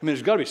 apparently. I mean,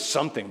 there's got to be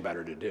something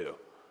better to do,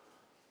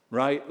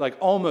 right? Like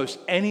almost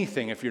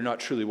anything if you're not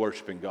truly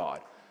worshiping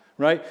God,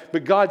 right?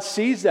 But God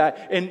sees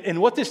that,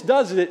 and what this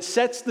does is it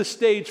sets the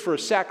stage for a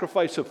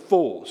sacrifice of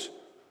fools.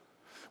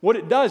 What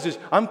it does is,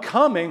 I'm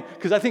coming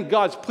because I think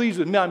God's pleased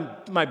with me,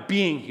 my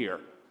being here.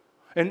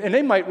 And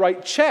they might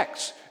write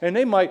checks, and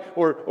they might,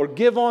 or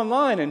give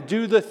online and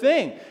do the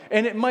thing.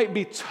 And it might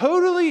be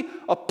totally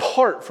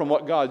apart from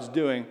what God's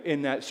doing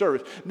in that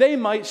service. They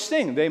might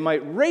sing, they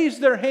might raise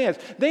their hands,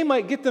 they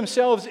might get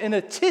themselves in a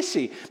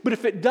tizzy. But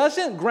if it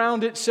doesn't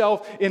ground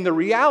itself in the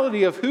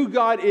reality of who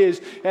God is,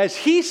 as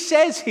He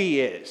says He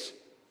is,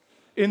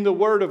 in the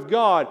Word of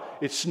God,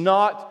 it's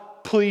not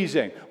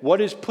pleasing. What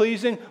is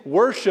pleasing?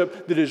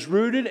 Worship that is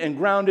rooted and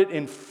grounded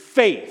in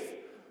faith.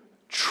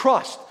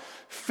 Trust.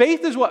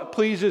 Faith is what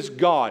pleases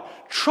God.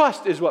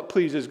 Trust is what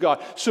pleases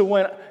God. So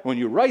when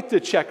you write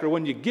the check or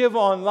when you give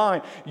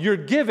online, you're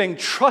giving,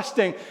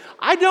 trusting,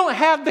 I don't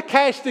have the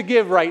cash to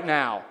give right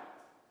now.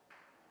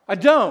 I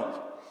don't.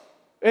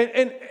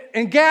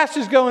 And gas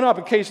is going up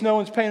in case no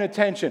one's paying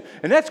attention.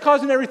 And that's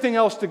causing everything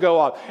else to go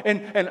up.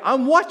 And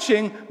I'm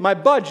watching my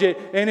budget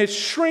and it's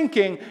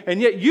shrinking,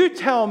 and yet you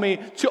tell me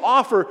to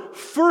offer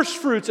first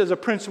fruits as a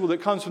principle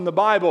that comes from the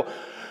Bible.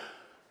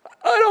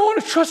 I don't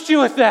want to trust you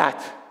with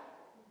that.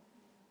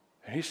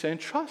 And He's saying,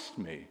 trust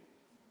me.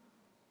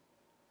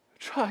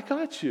 I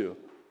got you.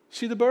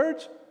 See the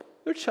birds?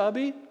 They're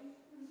chubby.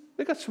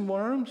 They got some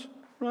worms,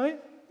 right?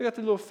 They got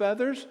their little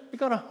feathers. They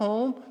got a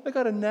home. They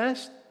got a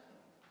nest.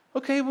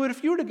 Okay, but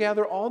if you were to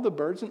gather all the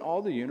birds in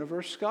all the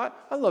universe, Scott,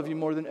 I love you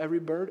more than every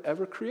bird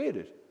ever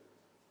created.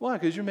 Why?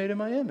 Because you're made in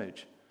my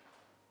image.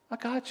 I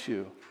got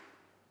you.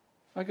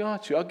 I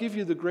got you. I'll give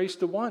you the grace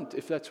to want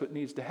if that's what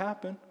needs to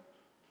happen.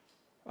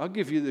 I'll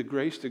give you the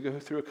grace to go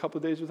through a couple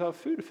of days without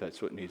food if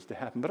that's what needs to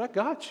happen. But I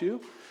got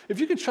you. If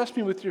you can trust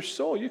me with your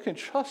soul, you can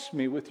trust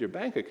me with your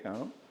bank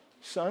account.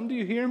 Son, do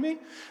you hear me?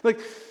 Like,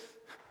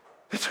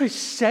 that's what He's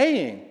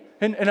saying.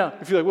 And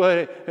if you're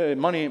like, well,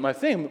 money ain't my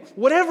thing.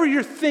 Whatever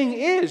your thing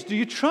is, do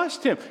you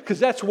trust Him? Because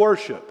that's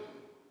worship.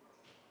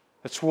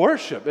 That's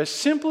worship. As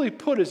simply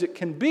put as it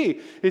can be,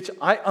 it's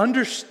I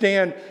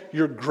understand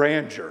your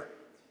grandeur.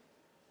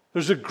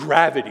 There's a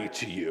gravity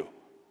to you.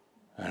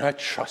 And I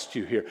trust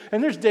you here.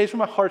 And there's days when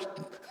my heart,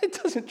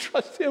 it doesn't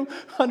trust Him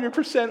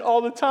 100%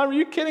 all the time. Are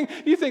you kidding?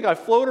 You think I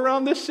float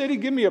around this city?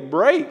 Give me a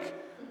break.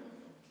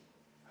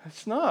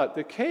 It's not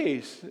the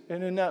case.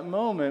 And in that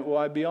moment, will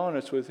I be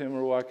honest with him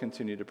or will I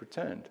continue to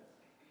pretend?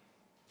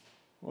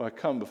 Will I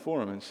come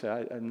before him and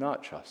say, I'm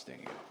not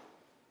trusting you?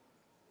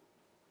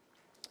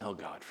 Oh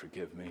God,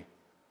 forgive me.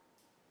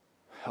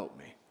 Help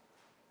me.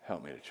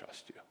 Help me to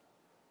trust you.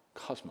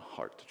 Cause my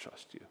heart to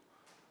trust you.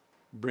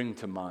 Bring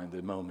to mind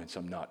the moments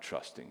I'm not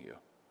trusting you.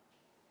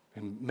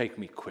 And make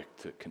me quick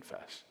to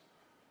confess.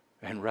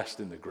 And rest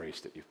in the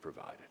grace that you've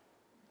provided.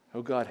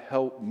 Oh God,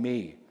 help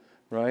me,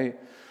 right?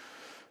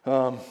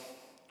 A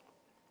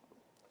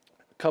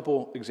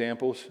couple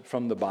examples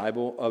from the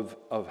Bible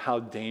of how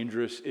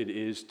dangerous it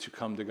is to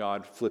come to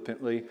God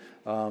flippantly.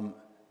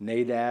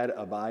 Nadab,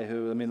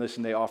 Abihu. I mean,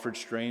 listen, they offered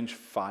strange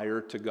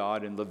fire to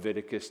God in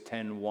Leviticus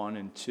 10:1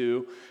 and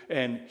 2,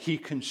 and he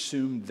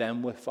consumed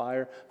them with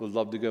fire. Would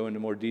love to go into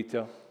more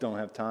detail. Don't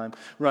have time,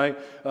 right?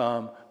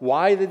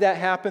 Why did that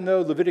happen,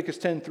 though? Leviticus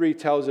 10:3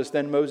 tells us,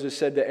 then Moses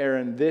said to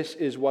Aaron, this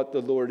is what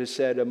the Lord has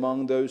said,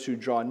 among those who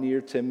draw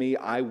near to me,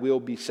 I will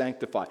be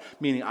sanctified.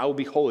 Meaning, I will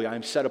be holy. I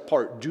am set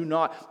apart. Do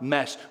not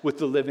mess with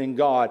the living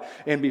God.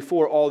 And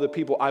before all the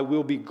people, I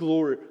will be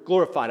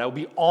glorified. I will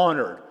be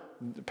honored.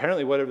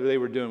 Apparently, whatever they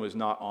were doing was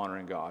not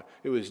honoring God.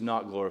 It was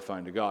not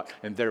glorifying to God,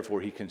 and therefore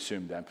he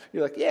consumed them.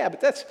 You're like, yeah,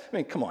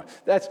 but come on.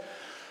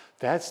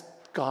 That's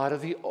God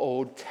of the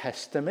Old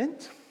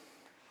Testament,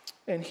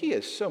 and he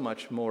is so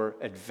much more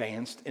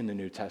advanced in the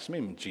New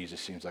Testament. I mean, Jesus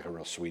seems like a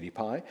real sweetie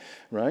pie,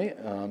 right?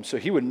 So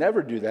he would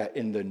never do that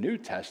in the New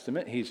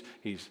Testament. He's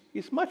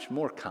much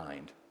more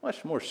kind,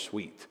 much more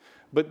sweet.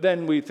 But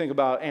then we think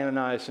about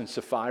Ananias and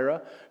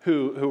Sapphira,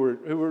 who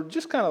were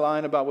just kind of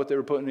lying about what they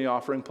were putting in the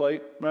offering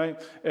plate,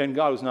 right? And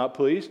God was not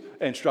pleased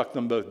and struck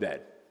them both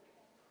dead.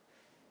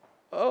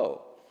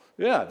 Oh,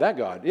 yeah, that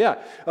God, yeah.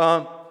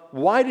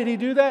 Why did he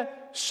do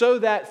that? So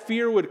that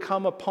fear would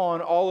come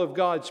upon all of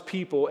God's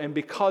people, and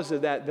because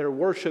of that, their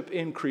worship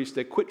increased.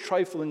 They quit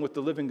trifling with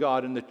the living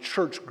God, and the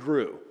church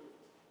grew.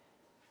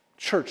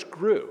 Church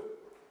grew.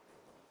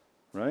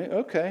 Right?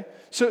 Okay.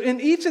 So in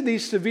each of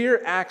these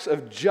severe acts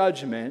of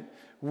judgment,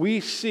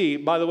 we see,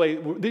 by the way,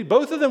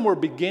 both of them were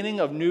beginning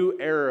of new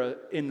era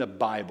in the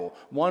Bible.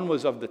 One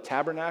was of the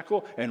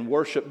tabernacle and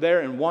worship there,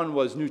 and one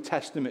was New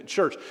Testament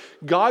church.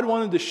 God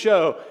wanted to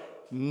show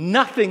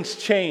nothing's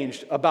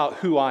changed about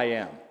who I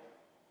am.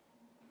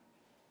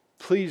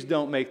 Please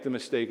don't make the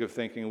mistake of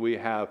thinking we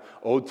have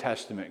Old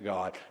Testament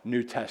God,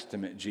 New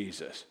Testament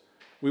Jesus.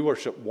 We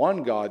worship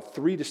one God,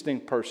 three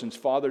distinct persons,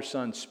 Father,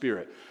 Son,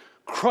 Spirit.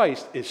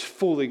 Christ is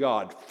fully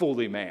God,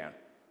 fully man.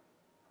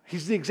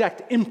 He's the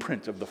exact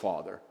imprint of the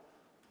Father.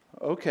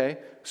 Okay,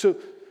 so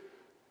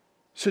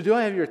do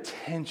I have your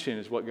attention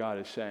is what God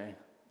is saying.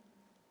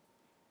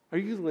 Are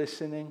you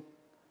listening?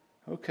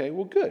 Okay,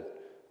 well, good,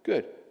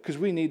 because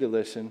we need to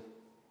listen.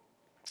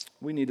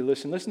 We need to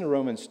listen. Listen to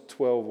Romans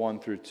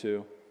 12:1 through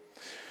 2.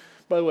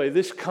 By the way,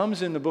 this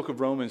comes in the book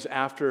of Romans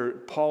after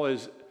Paul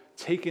has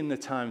taken the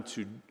time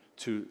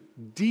to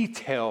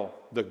detail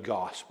the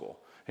gospel.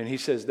 And he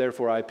says,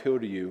 therefore, I appeal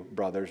to you,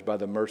 brothers, by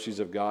the mercies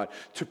of God,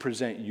 to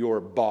present your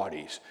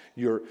bodies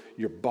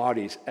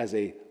as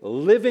a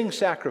living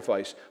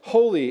sacrifice,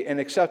 holy and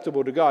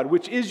acceptable to God,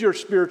 which is your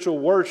spiritual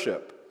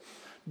worship.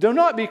 Do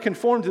not be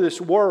conformed to this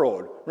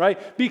world,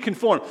 right? Be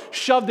conformed,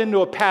 shoved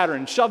into a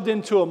pattern, shoved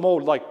into a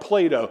mold like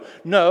Play-Doh.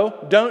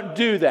 No, don't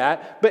do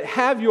that, but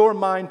have your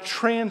mind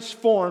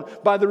transformed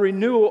by the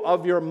renewal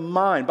of your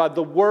mind, by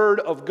the Word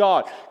of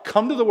God.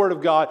 Come to the Word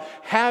of God,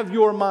 have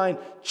your mind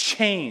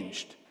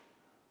changed.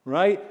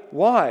 Right?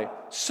 Why?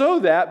 So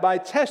that by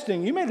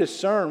testing you may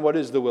discern what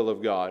is the will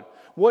of God,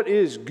 what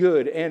is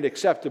good and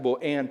acceptable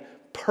and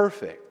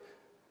perfect.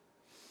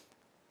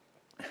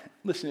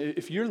 Listen,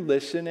 if you're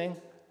listening,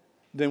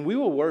 then we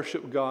will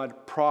worship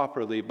God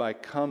properly by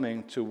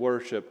coming to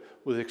worship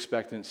with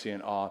expectancy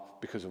and awe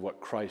because of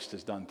what Christ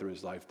has done through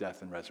his life,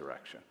 death, and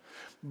resurrection.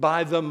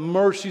 By the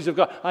mercies of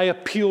God, I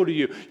appeal to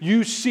you.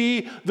 You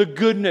see the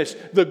goodness,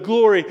 the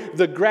glory,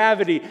 the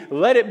gravity.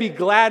 Let it be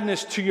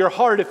gladness to your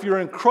heart if you're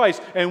in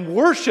Christ, and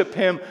worship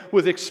him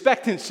with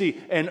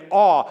expectancy and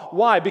awe.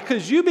 Why?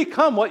 Because you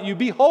become what you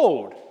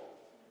behold.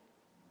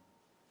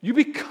 You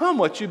become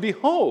what you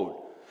behold.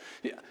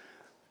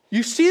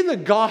 You see the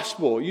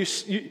gospel,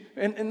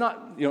 and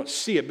not you don't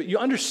see it, but you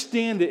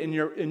understand it in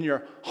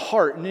your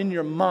heart and in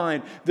your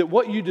mind that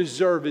what you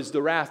deserve is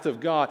the wrath of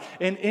God.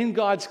 And in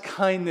God's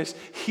kindness,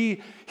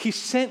 He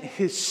sent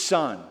His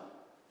Son,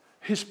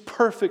 His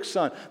perfect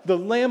Son, the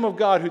Lamb of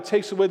God who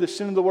takes away the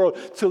sin of the world,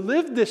 to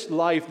live this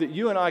life that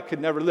you and I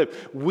could never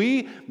live.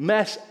 We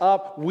mess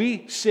up,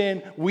 we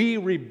sin, we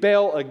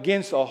rebel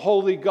against a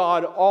holy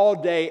God all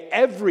day,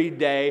 every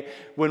day,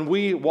 when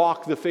we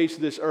walk the face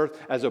of this earth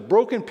as a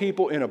broken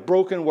people in a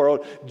broken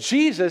world.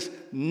 Jesus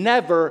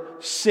never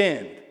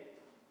sinned.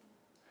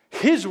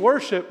 His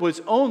worship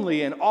was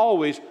only and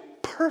always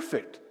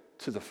perfect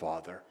to the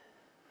Father.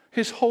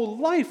 His whole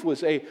life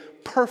was a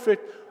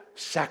perfect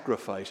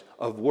sacrifice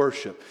of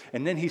worship.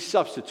 And then he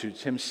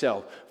substitutes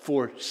himself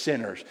for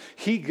sinners.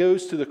 He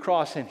goes to the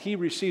cross and he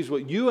receives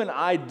what you and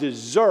I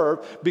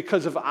deserve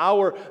because of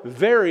our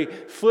very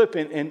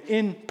flippant and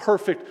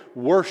imperfect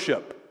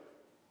worship.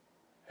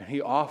 And he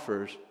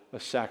offers a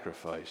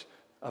sacrifice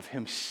of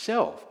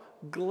himself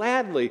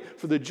gladly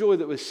for the joy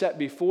that was set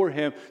before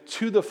him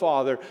to the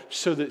Father,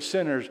 so that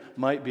sinners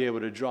might be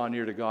able to draw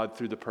near to God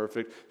through the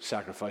perfect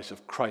sacrifice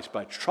of Christ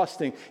by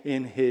trusting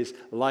in his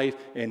life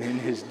and in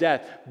his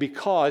death,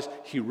 because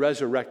he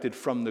resurrected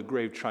from the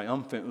grave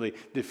triumphantly,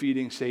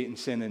 defeating Satan,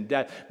 sin, and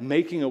death,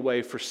 making a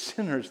way for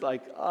sinners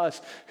like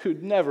us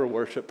who'd never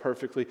worship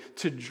perfectly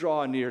to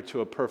draw near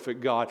to a perfect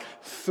God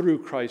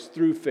through Christ,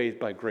 through faith,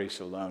 by grace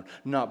alone,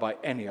 not by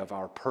any of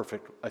our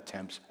perfect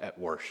attempts at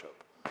worship.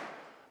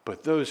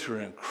 But those who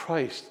are in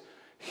Christ,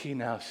 he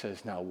now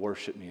says, now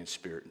worship me in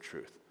spirit and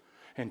truth.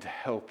 And to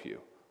help you,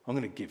 I'm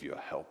going to give you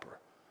a helper.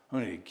 I'm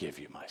going to give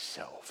you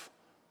myself.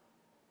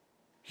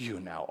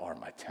 You now are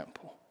my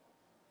temple.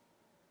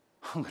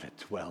 I'm going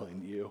to dwell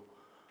in you.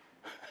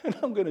 And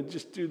I'm going to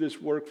just do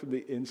this work from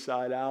the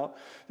inside out.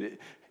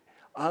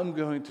 I'm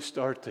going to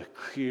start to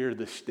clear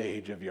the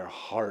stage of your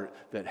heart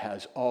that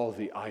has all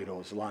the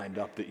idols lined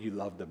up that you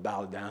love to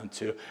bow down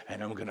to,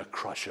 and I'm going to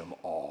crush them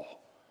all,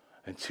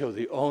 until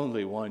the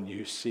only one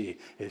you see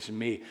is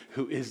me,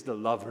 who is the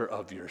lover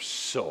of your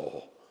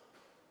soul.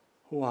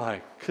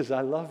 Why? Because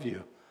I love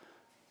you,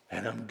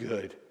 and I'm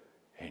good,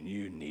 and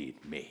you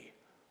need me.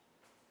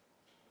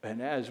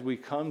 And as we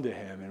come to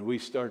him and we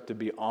start to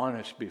be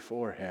honest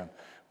before him,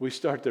 we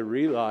start to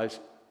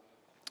realize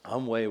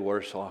I'm way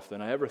worse off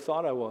than I ever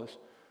thought I was.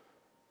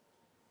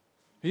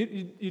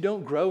 You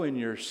don't grow in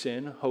your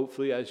sin,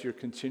 hopefully, as you're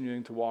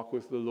continuing to walk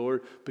with the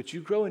Lord, but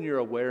you grow in your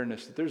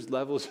awareness that there's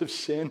levels of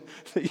sin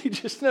that you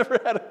just never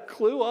had a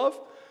clue of,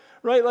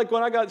 right? Like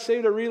when I got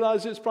saved, I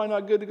realized it's probably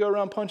not good to go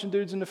around punching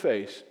dudes in the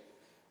face.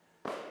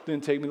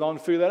 Didn't take me long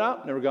to figure that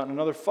out. Never got in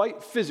another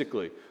fight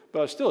physically, but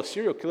I was still a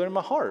serial killer in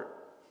my heart.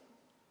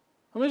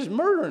 I'm just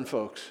murdering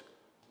folks.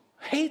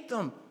 Hate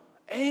them.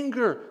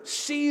 Anger.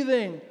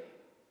 Seething.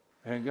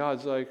 And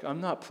God's like, I'm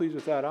not pleased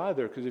with that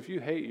either, because if you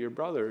hate your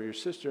brother or your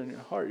sister in your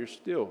heart, you're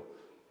still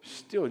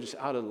just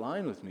out of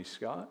line with me,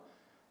 Scott.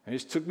 And he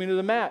just took me to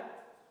the mat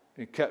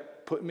and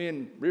kept putting me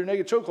in rear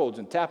naked chokeholds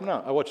and tapping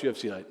out. I watched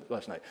UFC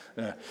last night.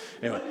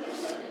 Anyway,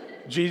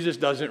 Jesus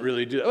doesn't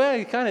really do that. Well,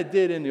 he kind of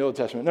did in the Old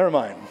Testament. Never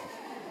mind.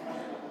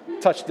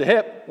 Touched the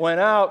hip, went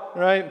out,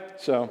 right?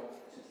 So,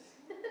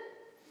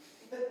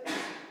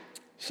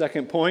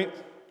 second point,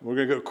 we're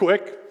going to go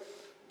quick.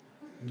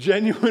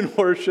 Genuine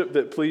worship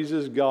that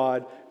pleases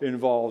God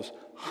involves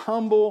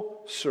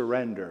humble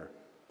surrender,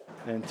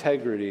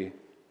 integrity,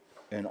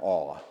 and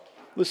awe.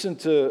 Listen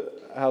to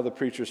how the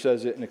preacher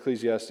says it in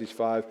Ecclesiastes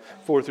 5,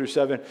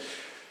 4-7.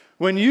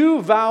 When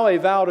you vow a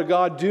vow to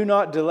God, do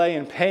not delay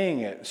in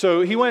paying it.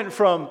 So he went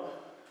from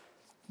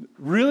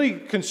really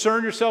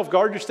concern yourself,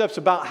 guard your steps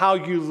about how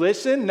you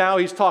listen. Now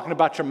he's talking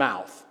about your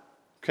mouth.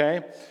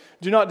 Okay?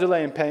 Do not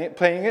delay in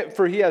paying it,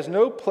 for he has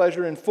no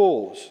pleasure in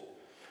fools.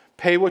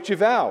 Pay what you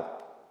vow.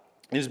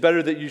 It is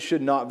better that you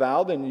should not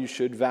vow than you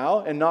should vow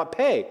and not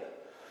pay.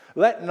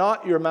 Let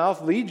not your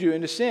mouth lead you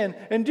into sin,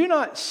 and do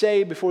not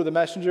say before the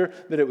messenger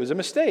that it was a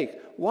mistake.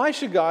 Why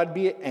should God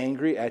be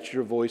angry at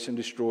your voice and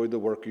destroy the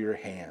work of your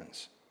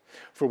hands?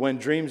 For when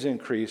dreams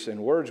increase and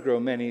words grow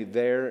many,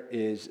 there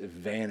is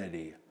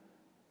vanity.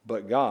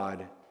 But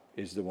God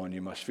is the one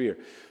you must fear.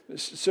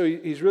 So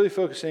he's really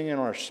focusing in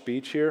on our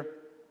speech here.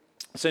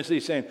 Essentially,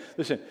 he's saying,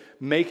 listen,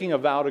 making a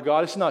vow to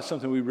God, it's not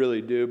something we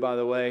really do, by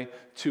the way,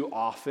 too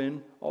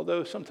often,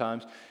 although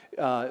sometimes,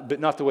 but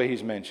not the way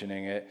he's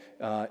mentioning it.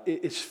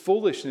 It's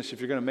foolishness if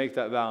you're going to make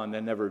that vow and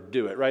then never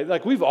do it, right?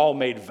 Like, we've all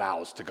made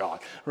vows to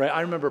God, right?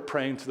 I remember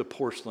praying to the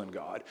porcelain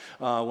God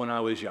when I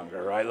was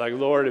younger, right? Like,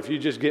 Lord, if you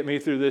just get me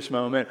through this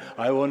moment,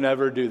 I will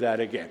never do that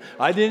again.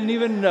 I didn't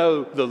even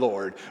know the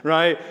Lord,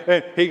 right?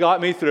 And he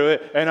got me through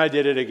it, and I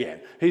did it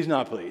again. He's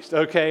not pleased,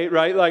 okay,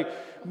 right? Like,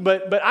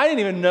 But I didn't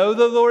even know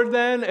the Lord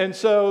then, and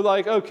so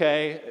like,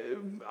 okay,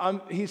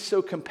 he's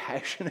so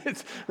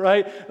compassionate,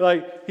 right?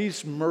 Like,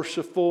 he's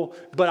merciful.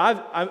 But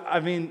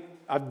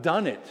I've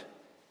done it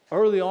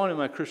early on in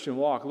my Christian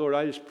walk. Lord,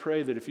 I just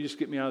pray that if you just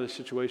get me out of this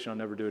situation, I'll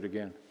never do it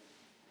again.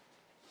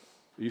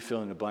 You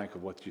fill in the blank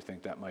of what you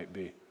think that might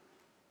be.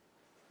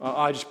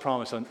 I just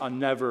promise I'll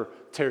never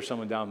tear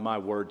someone down with my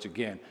words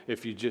again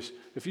if you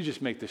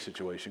just make this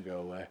situation go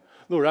away.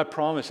 Lord, I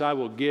promise I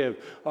will give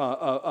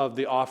of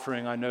the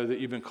offering I know that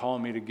you've been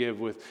calling me to give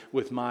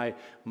with my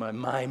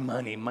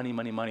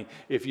money.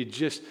 If you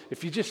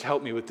just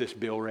help me with this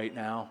bill right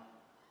now,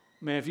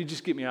 man, if you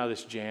just get me out of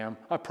this jam,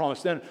 I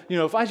promise then,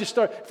 if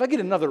I get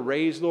another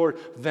raise, Lord,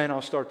 then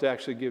I'll start to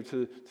actually give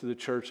to the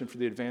church and for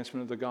the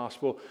advancement of the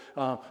gospel.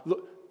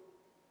 Look,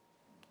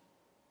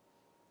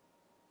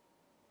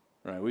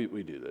 right,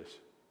 we do this.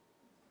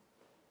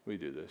 We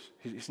do this.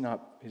 He's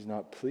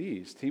not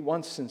pleased. He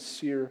wants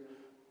sincere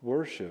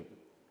worship.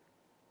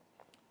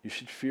 You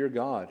should fear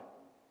God.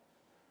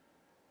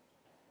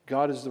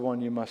 God is the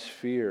one you must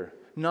fear,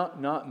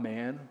 not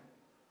man.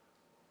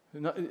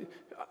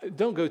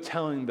 Don't go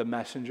telling the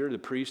messenger, the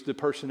priest, the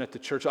person at the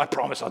church, I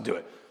promise I'll do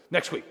it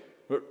next week.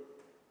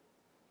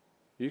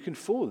 You can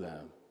fool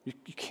them.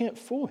 You can't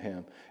fool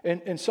him.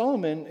 And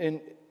Solomon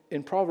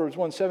in Proverbs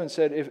 1:7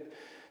 said, if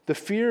The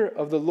fear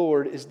of the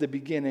Lord is the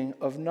beginning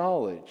of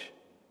knowledge.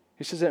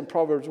 He says that in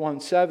Proverbs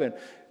 1:7.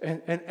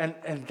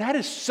 And that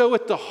is so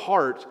at the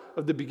heart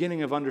of the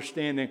beginning of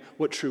understanding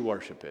what true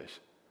worship is.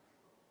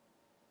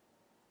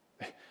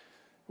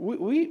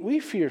 We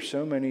fear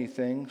so many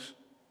things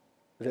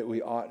that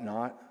we ought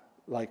not,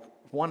 like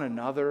one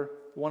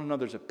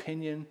another's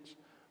opinions.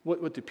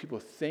 What do people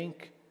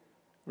think,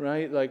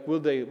 right? Like, will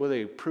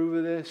they approve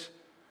of this?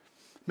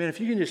 Man, if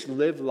you can just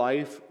live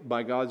life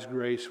by God's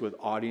grace with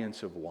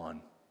audience of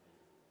one,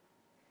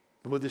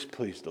 will this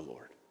please the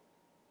Lord?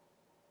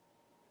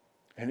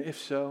 And if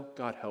so,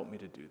 God help me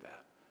to do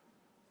that.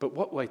 But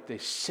what might they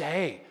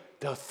say?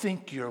 They'll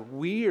think you're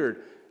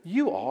weird.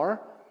 You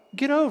are.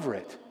 Get over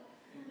it.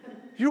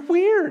 You're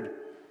weird.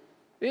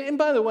 And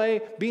by the way,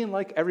 being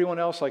like everyone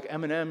else, like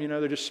Eminem,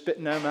 they're just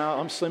spitting them out.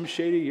 I'm Slim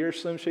Shady, you're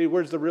Slim Shady.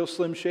 Where's the real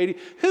Slim Shady?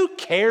 Who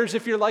cares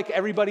if you're like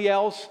everybody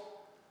else?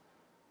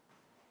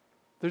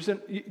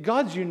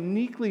 God's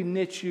uniquely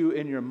knit you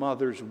in your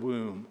mother's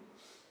womb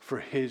for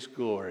His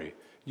glory.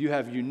 You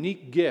have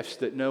unique gifts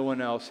that no one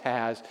else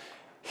has.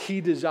 He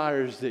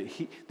desires that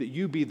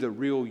you be the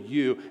real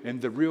you,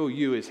 and the real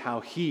you is how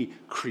He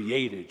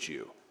created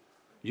you.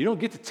 You don't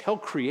get to tell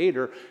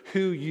Creator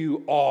who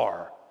you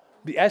are.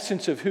 The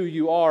essence of who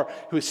you are,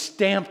 who is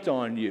stamped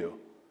on you.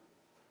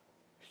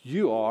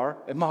 You are,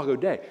 Imago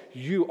Dei,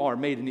 you are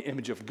made in the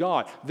image of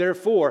God.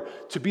 Therefore,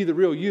 to be the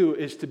real you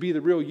is to be the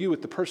real you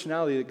with the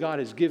personality that God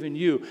has given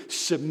you,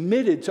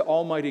 submitted to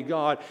Almighty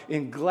God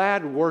in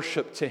glad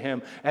worship to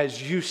Him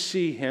as you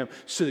see Him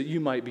so that you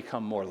might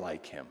become more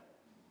like Him.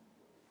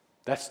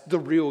 That's the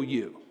real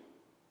you.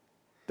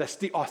 That's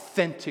the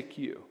authentic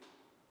you.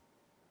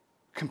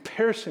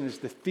 Comparison is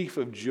the thief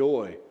of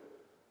joy.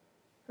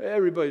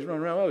 Everybody's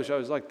running around, I wish I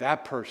was like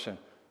that person.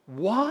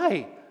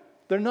 Why?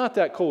 They're not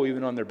that cool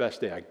even on their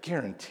best day. I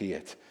guarantee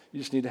it. You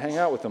just need to hang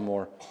out with them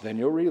more. Then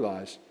you'll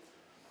realize.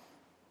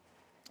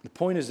 The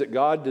point is that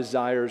God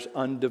desires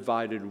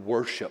undivided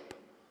worship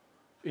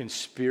in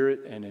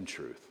spirit and in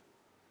truth.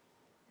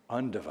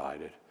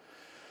 Undivided.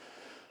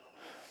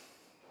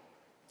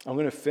 I'm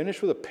going to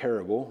finish with a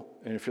parable,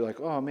 and if you're like,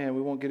 oh man,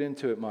 we won't get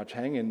into it much,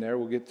 hang in there,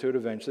 we'll get to it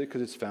eventually,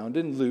 because it's found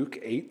in Luke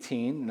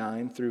 18,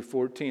 9 through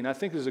 14. I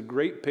think this is a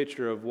great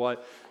picture of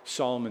what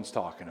Solomon's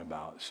talking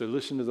about. So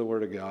listen to the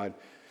Word of God.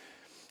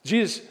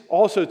 Jesus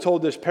also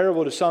told this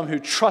parable to some who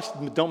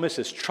don't miss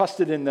this,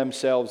 trusted in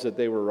themselves that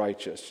they were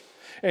righteous,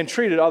 and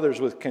treated others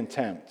with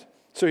contempt.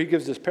 So he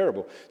gives this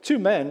parable. 2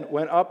 men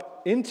went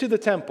up into the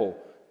temple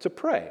to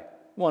pray,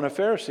 one a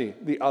Pharisee,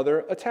 the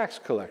other a tax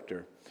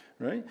collector.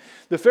 Right?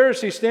 The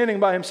Pharisee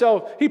standing by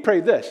himself, he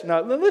prayed this.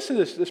 Now listen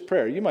to this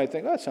prayer. You might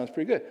think, oh, that sounds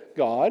pretty good.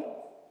 God,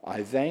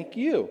 I thank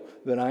you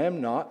that I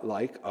am not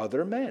like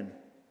other men,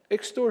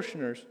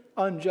 extortioners,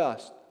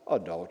 unjust,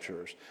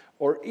 adulterers,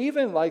 or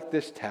even like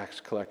this tax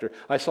collector.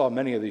 I saw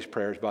many of these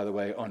prayers, by the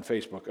way, on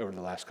Facebook over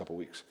the last couple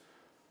weeks.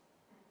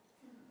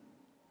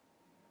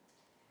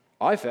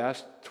 I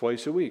fast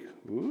twice a week.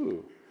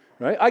 Ooh,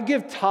 right? I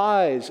give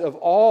tithes of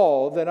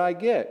all that I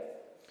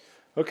get.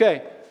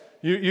 Okay.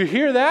 You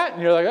hear that,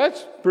 and you're like,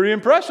 that's pretty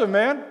impressive,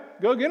 man.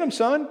 Go get him,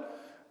 son.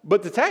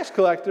 But the tax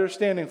collector,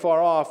 standing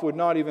far off, would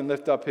not even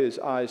lift up his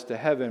eyes to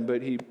heaven,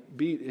 but he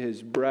beat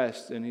his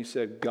breast, and he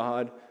said,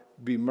 God,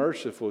 be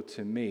merciful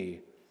to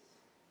me,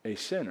 a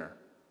sinner.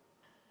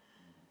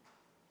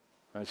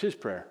 That's his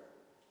prayer.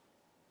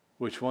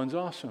 Which one's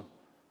awesome?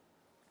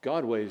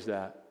 God weighs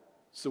that.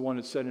 It's the one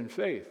that's said in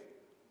faith.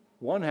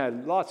 One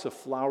had lots of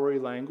flowery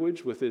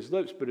language with his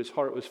lips, but his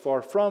heart was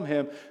far from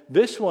him.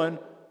 This one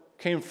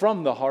came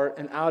from the heart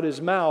and out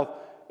his mouth.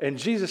 And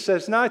Jesus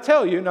says, now I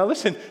tell you, now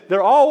listen,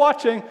 they're all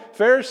watching,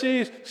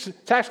 Pharisees,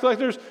 tax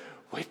collectors.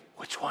 Wait,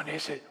 which one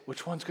is it?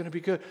 Which one's going to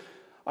be good?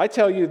 I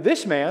tell you,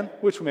 this man,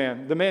 which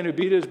man? The man who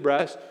beat his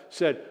breast,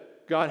 said,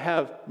 God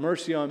have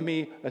mercy on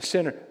me, a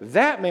sinner.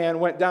 That man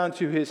went down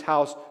to his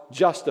house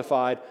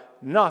justified,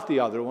 not the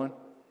other one.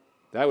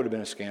 That would have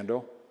been a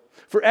scandal.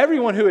 For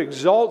everyone who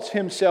exalts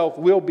himself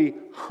will be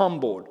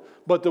humbled,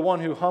 but the one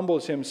who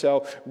humbles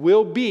himself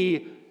will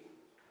be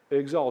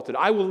exalted.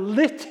 I will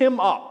lift him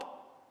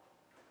up.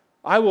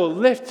 I will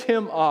lift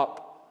him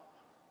up.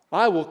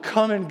 I will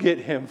come and get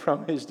him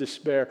from his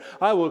despair.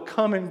 I will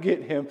come and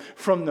get him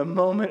from the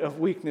moment of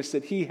weakness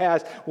that he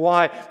has.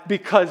 Why?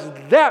 Because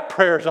that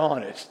prayer is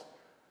honest.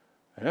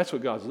 And that's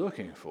what God's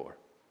looking for.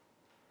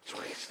 So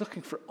he's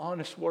looking for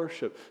honest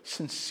worship,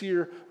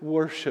 sincere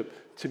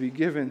worship to be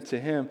given to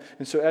him.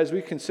 And so as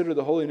we consider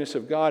the holiness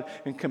of God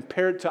and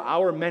compare it to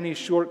our many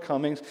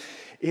shortcomings,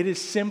 it is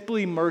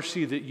simply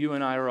mercy that you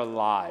and I are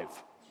alive.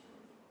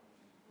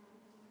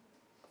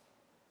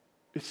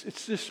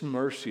 It's just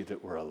mercy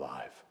that we're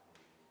alive.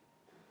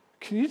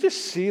 Can you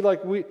just see,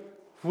 like,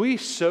 we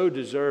so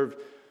deserve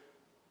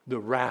the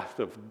wrath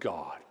of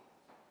God.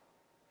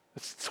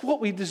 It's what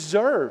we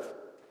deserve.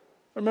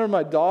 I remember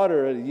my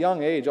daughter at a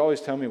young age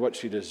always telling me what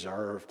she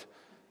deserved.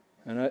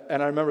 And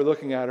I remember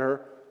looking at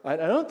her. I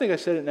don't think I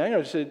said it in anger.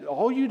 I said,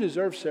 all you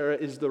deserve, Sarah,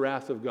 is the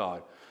wrath of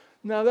God.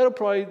 Now, that'll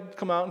probably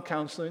come out in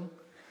counseling,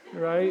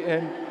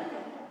 right?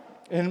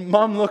 And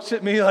Mom looks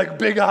at me like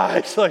big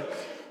eyes, like,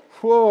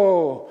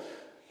 whoa.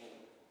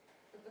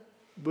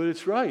 But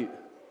it's right.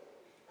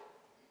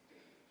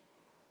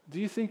 Do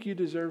you think you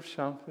deserve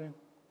something?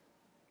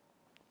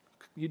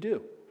 You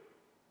do.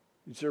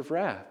 You deserve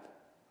wrath.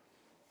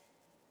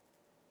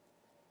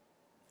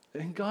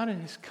 And God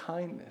in His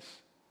kindness,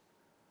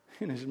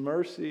 in His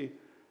mercy,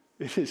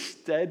 in His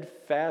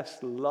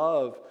steadfast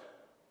love,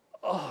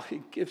 oh,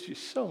 He gives you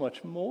so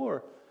much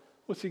more.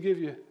 What's He give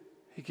you?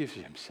 He gives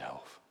you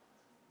Himself.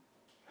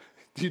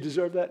 Do you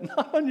deserve that?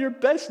 Not on your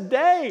best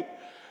day.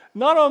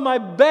 Not on my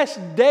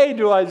best day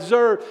do I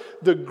deserve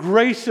the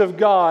grace of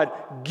God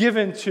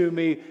given to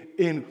me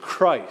in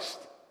Christ.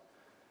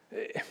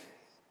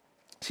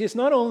 See, it's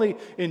not only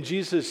in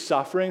Jesus'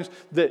 sufferings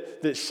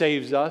that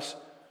saves us,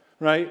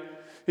 right?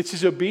 It's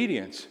His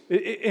obedience,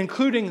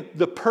 including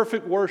the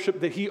perfect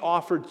worship that He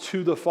offered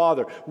to the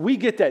Father. We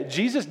get that.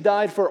 Jesus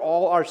died for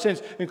all our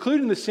sins,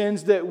 including the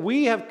sins that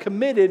we have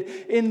committed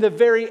in the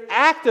very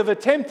act of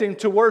attempting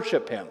to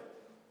worship Him.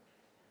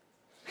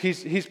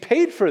 He's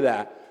paid for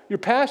that. Your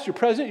past, your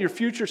present, your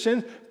future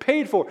sins,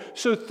 paid for.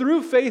 So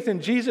through faith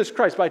in Jesus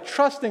Christ, by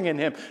trusting in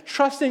Him,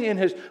 trusting in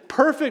His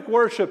perfect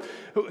worship,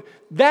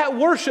 that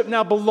worship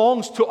now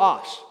belongs to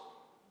us.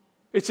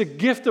 It's a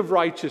gift of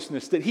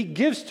righteousness that He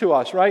gives to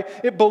us, right?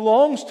 It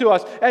belongs to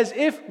us as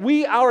if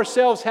we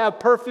ourselves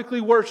have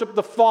perfectly worshiped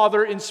the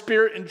Father in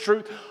spirit and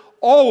truth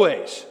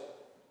always.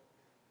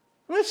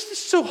 It's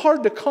just so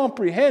hard to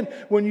comprehend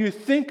when you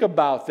think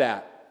about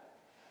that.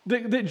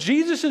 That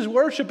Jesus'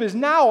 worship is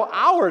now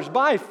ours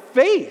by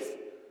faith.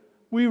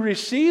 We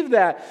receive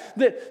that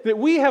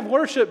we have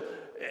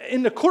worship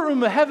in the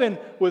courtroom of heaven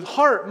with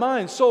heart,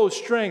 mind, soul,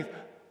 strength,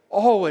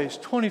 always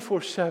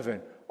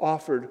 24/7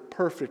 offered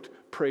perfect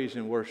praise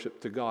and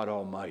worship to God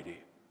Almighty.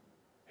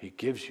 He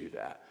gives you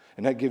that,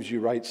 and that gives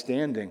you right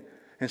standing.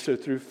 And so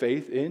through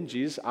faith in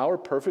Jesus, our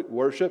perfect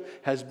worship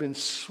has been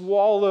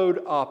swallowed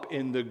up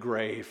in the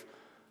grave.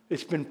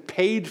 It's been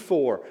paid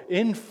for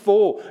in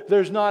full.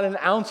 There's not an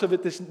ounce of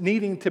it that's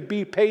needing to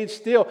be paid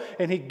still.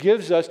 And He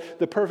gives us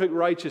the perfect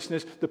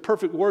righteousness, the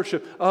perfect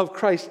worship of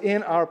Christ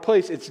in our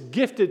place. It's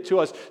gifted to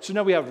us. So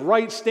now we have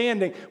right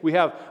standing. We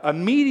have a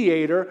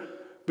mediator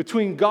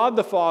between God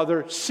the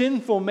Father,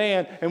 sinful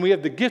man, and we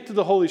have the gift of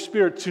the Holy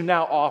Spirit to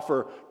now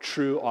offer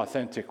true,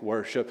 authentic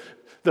worship.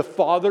 The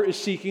Father is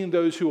seeking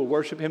those who will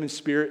worship Him in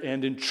spirit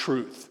and in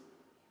truth.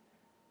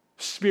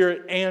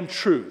 Spirit and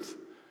truth.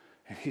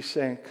 And He's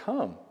saying,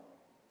 come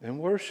and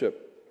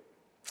worship.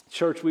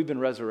 Church, we've been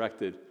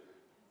resurrected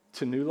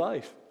to new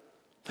life.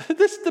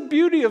 This is the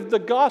beauty of the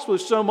gospel.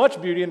 There's so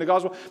much beauty in the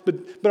gospel. But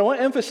I want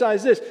to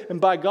emphasize this. And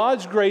by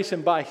God's grace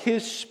and by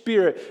His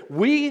Spirit,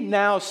 we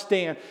now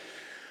stand,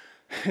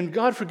 and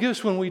God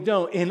forgives when we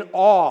don't, in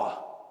awe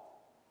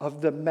of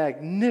the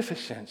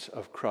magnificence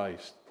of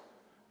Christ.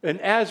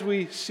 And as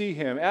we see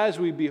Him, as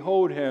we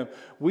behold Him,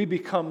 we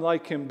become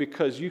like Him,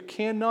 because you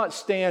cannot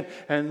stand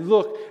and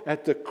look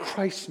at the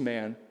Christ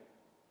man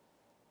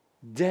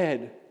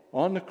dead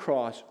on the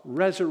cross,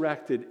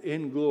 resurrected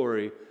in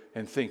glory,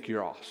 and think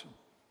you're awesome.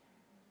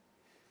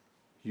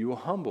 You will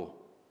humble.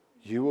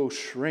 You will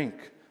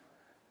shrink.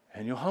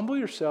 And you'll humble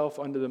yourself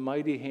under the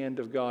mighty hand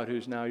of God,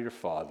 who's now your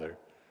Father.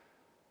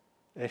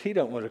 And He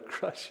don't want to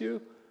crush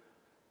you.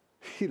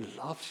 He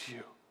loves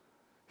you.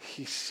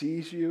 He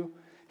sees you.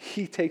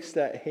 He takes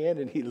that hand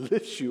and He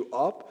lifts you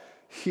up.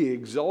 He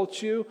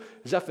exalts you.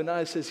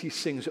 Zephaniah says He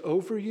sings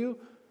over you.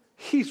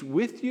 He's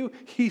with you.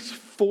 He's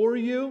for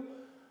you.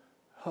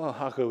 Oh,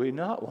 how could we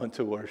not want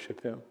to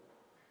worship Him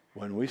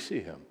when we see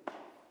Him?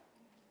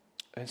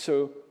 And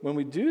so when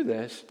we do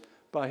this,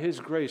 by His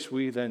grace,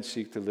 we then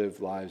seek to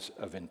live lives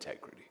of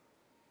integrity.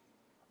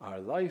 Our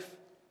life,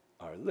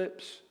 our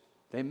lips,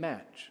 they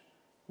match.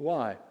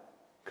 Why?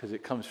 Because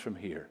it comes from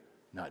here,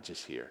 not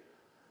just here.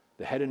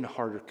 The head and the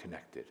heart are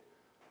connected.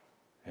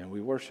 And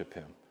we worship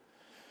Him.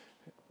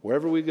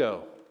 Wherever we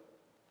go,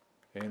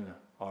 in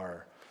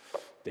our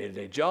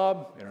day-to-day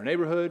job, in our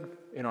neighborhood,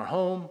 in our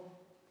home,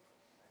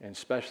 and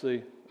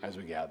especially as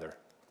we gather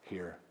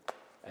here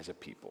as a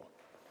people.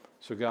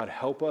 So God,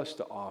 help us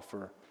to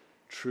offer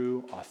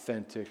true,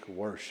 authentic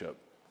worship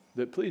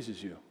that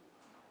pleases You.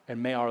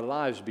 And may our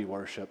lives be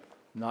worship,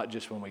 not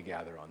just when we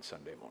gather on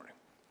Sunday morning.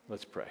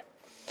 Let's pray.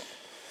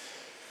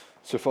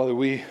 So Father,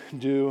 we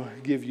do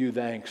give You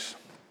thanks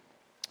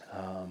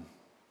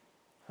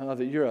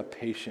that You're a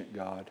patient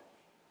God,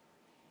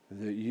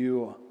 that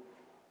You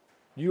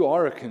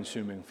are a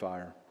consuming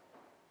fire,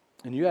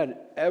 and You had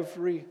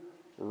every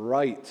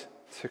right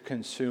to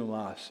consume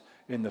us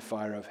in the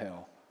fire of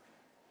hell.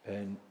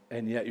 And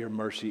yet Your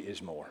mercy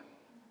is more.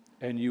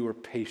 And You are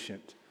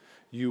patient.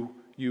 You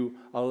you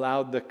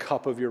allowed the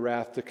cup of your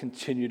wrath to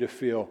continue to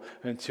fill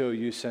until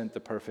you sent the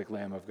perfect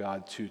Lamb of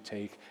God to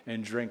take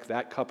and drink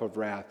that cup of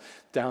wrath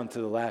down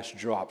to the last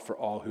drop for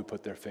all who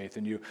put their faith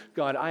in you.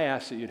 God, I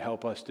ask that you'd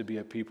help us to be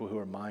a people who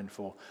are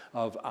mindful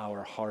of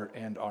our heart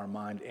and our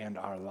mind and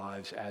our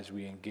lives as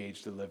we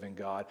engage the living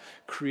God.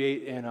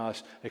 Create in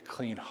us a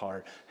clean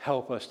heart.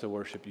 Help us to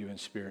worship you in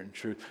spirit and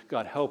truth.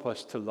 God, help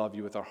us to love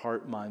you with our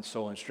heart, mind,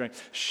 soul, and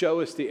strength.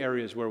 Show us the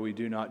areas where we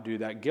do not do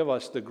that. Give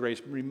us the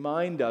grace.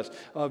 Remind us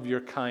of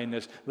your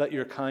kindness. Let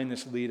your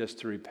kindness lead us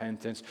to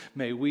repentance.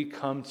 May we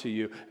come to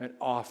you and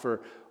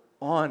offer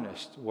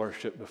honest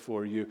worship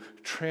before you.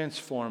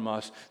 Transform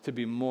us to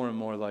be more and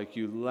more like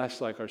you, less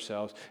like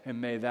ourselves.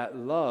 And may that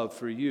love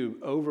for you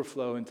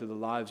overflow into the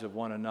lives of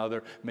one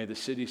another. May the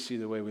city see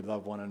the way we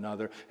love one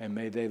another. And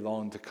may they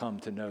long to come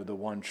to know the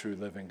one true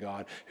living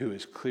God who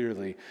has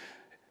clearly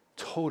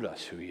told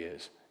us who he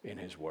is in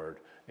his word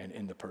and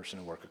in the person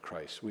and work of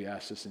Christ. We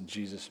ask this in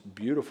Jesus'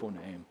 beautiful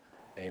name.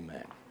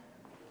 Amen.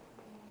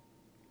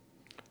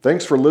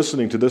 Thanks for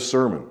listening to this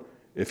sermon.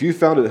 If you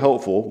found it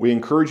helpful, we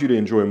encourage you to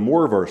enjoy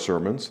more of our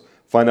sermons,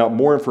 find out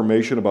more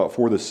information about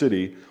For the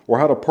City, or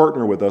how to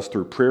partner with us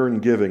through prayer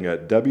and giving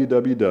at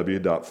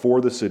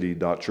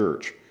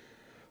www.forthecity.church.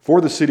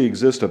 For the City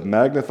exists to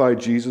magnify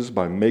Jesus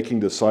by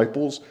making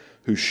disciples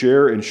who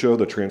share and show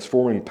the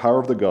transforming power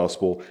of the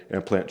gospel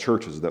and plant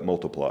churches that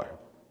multiply.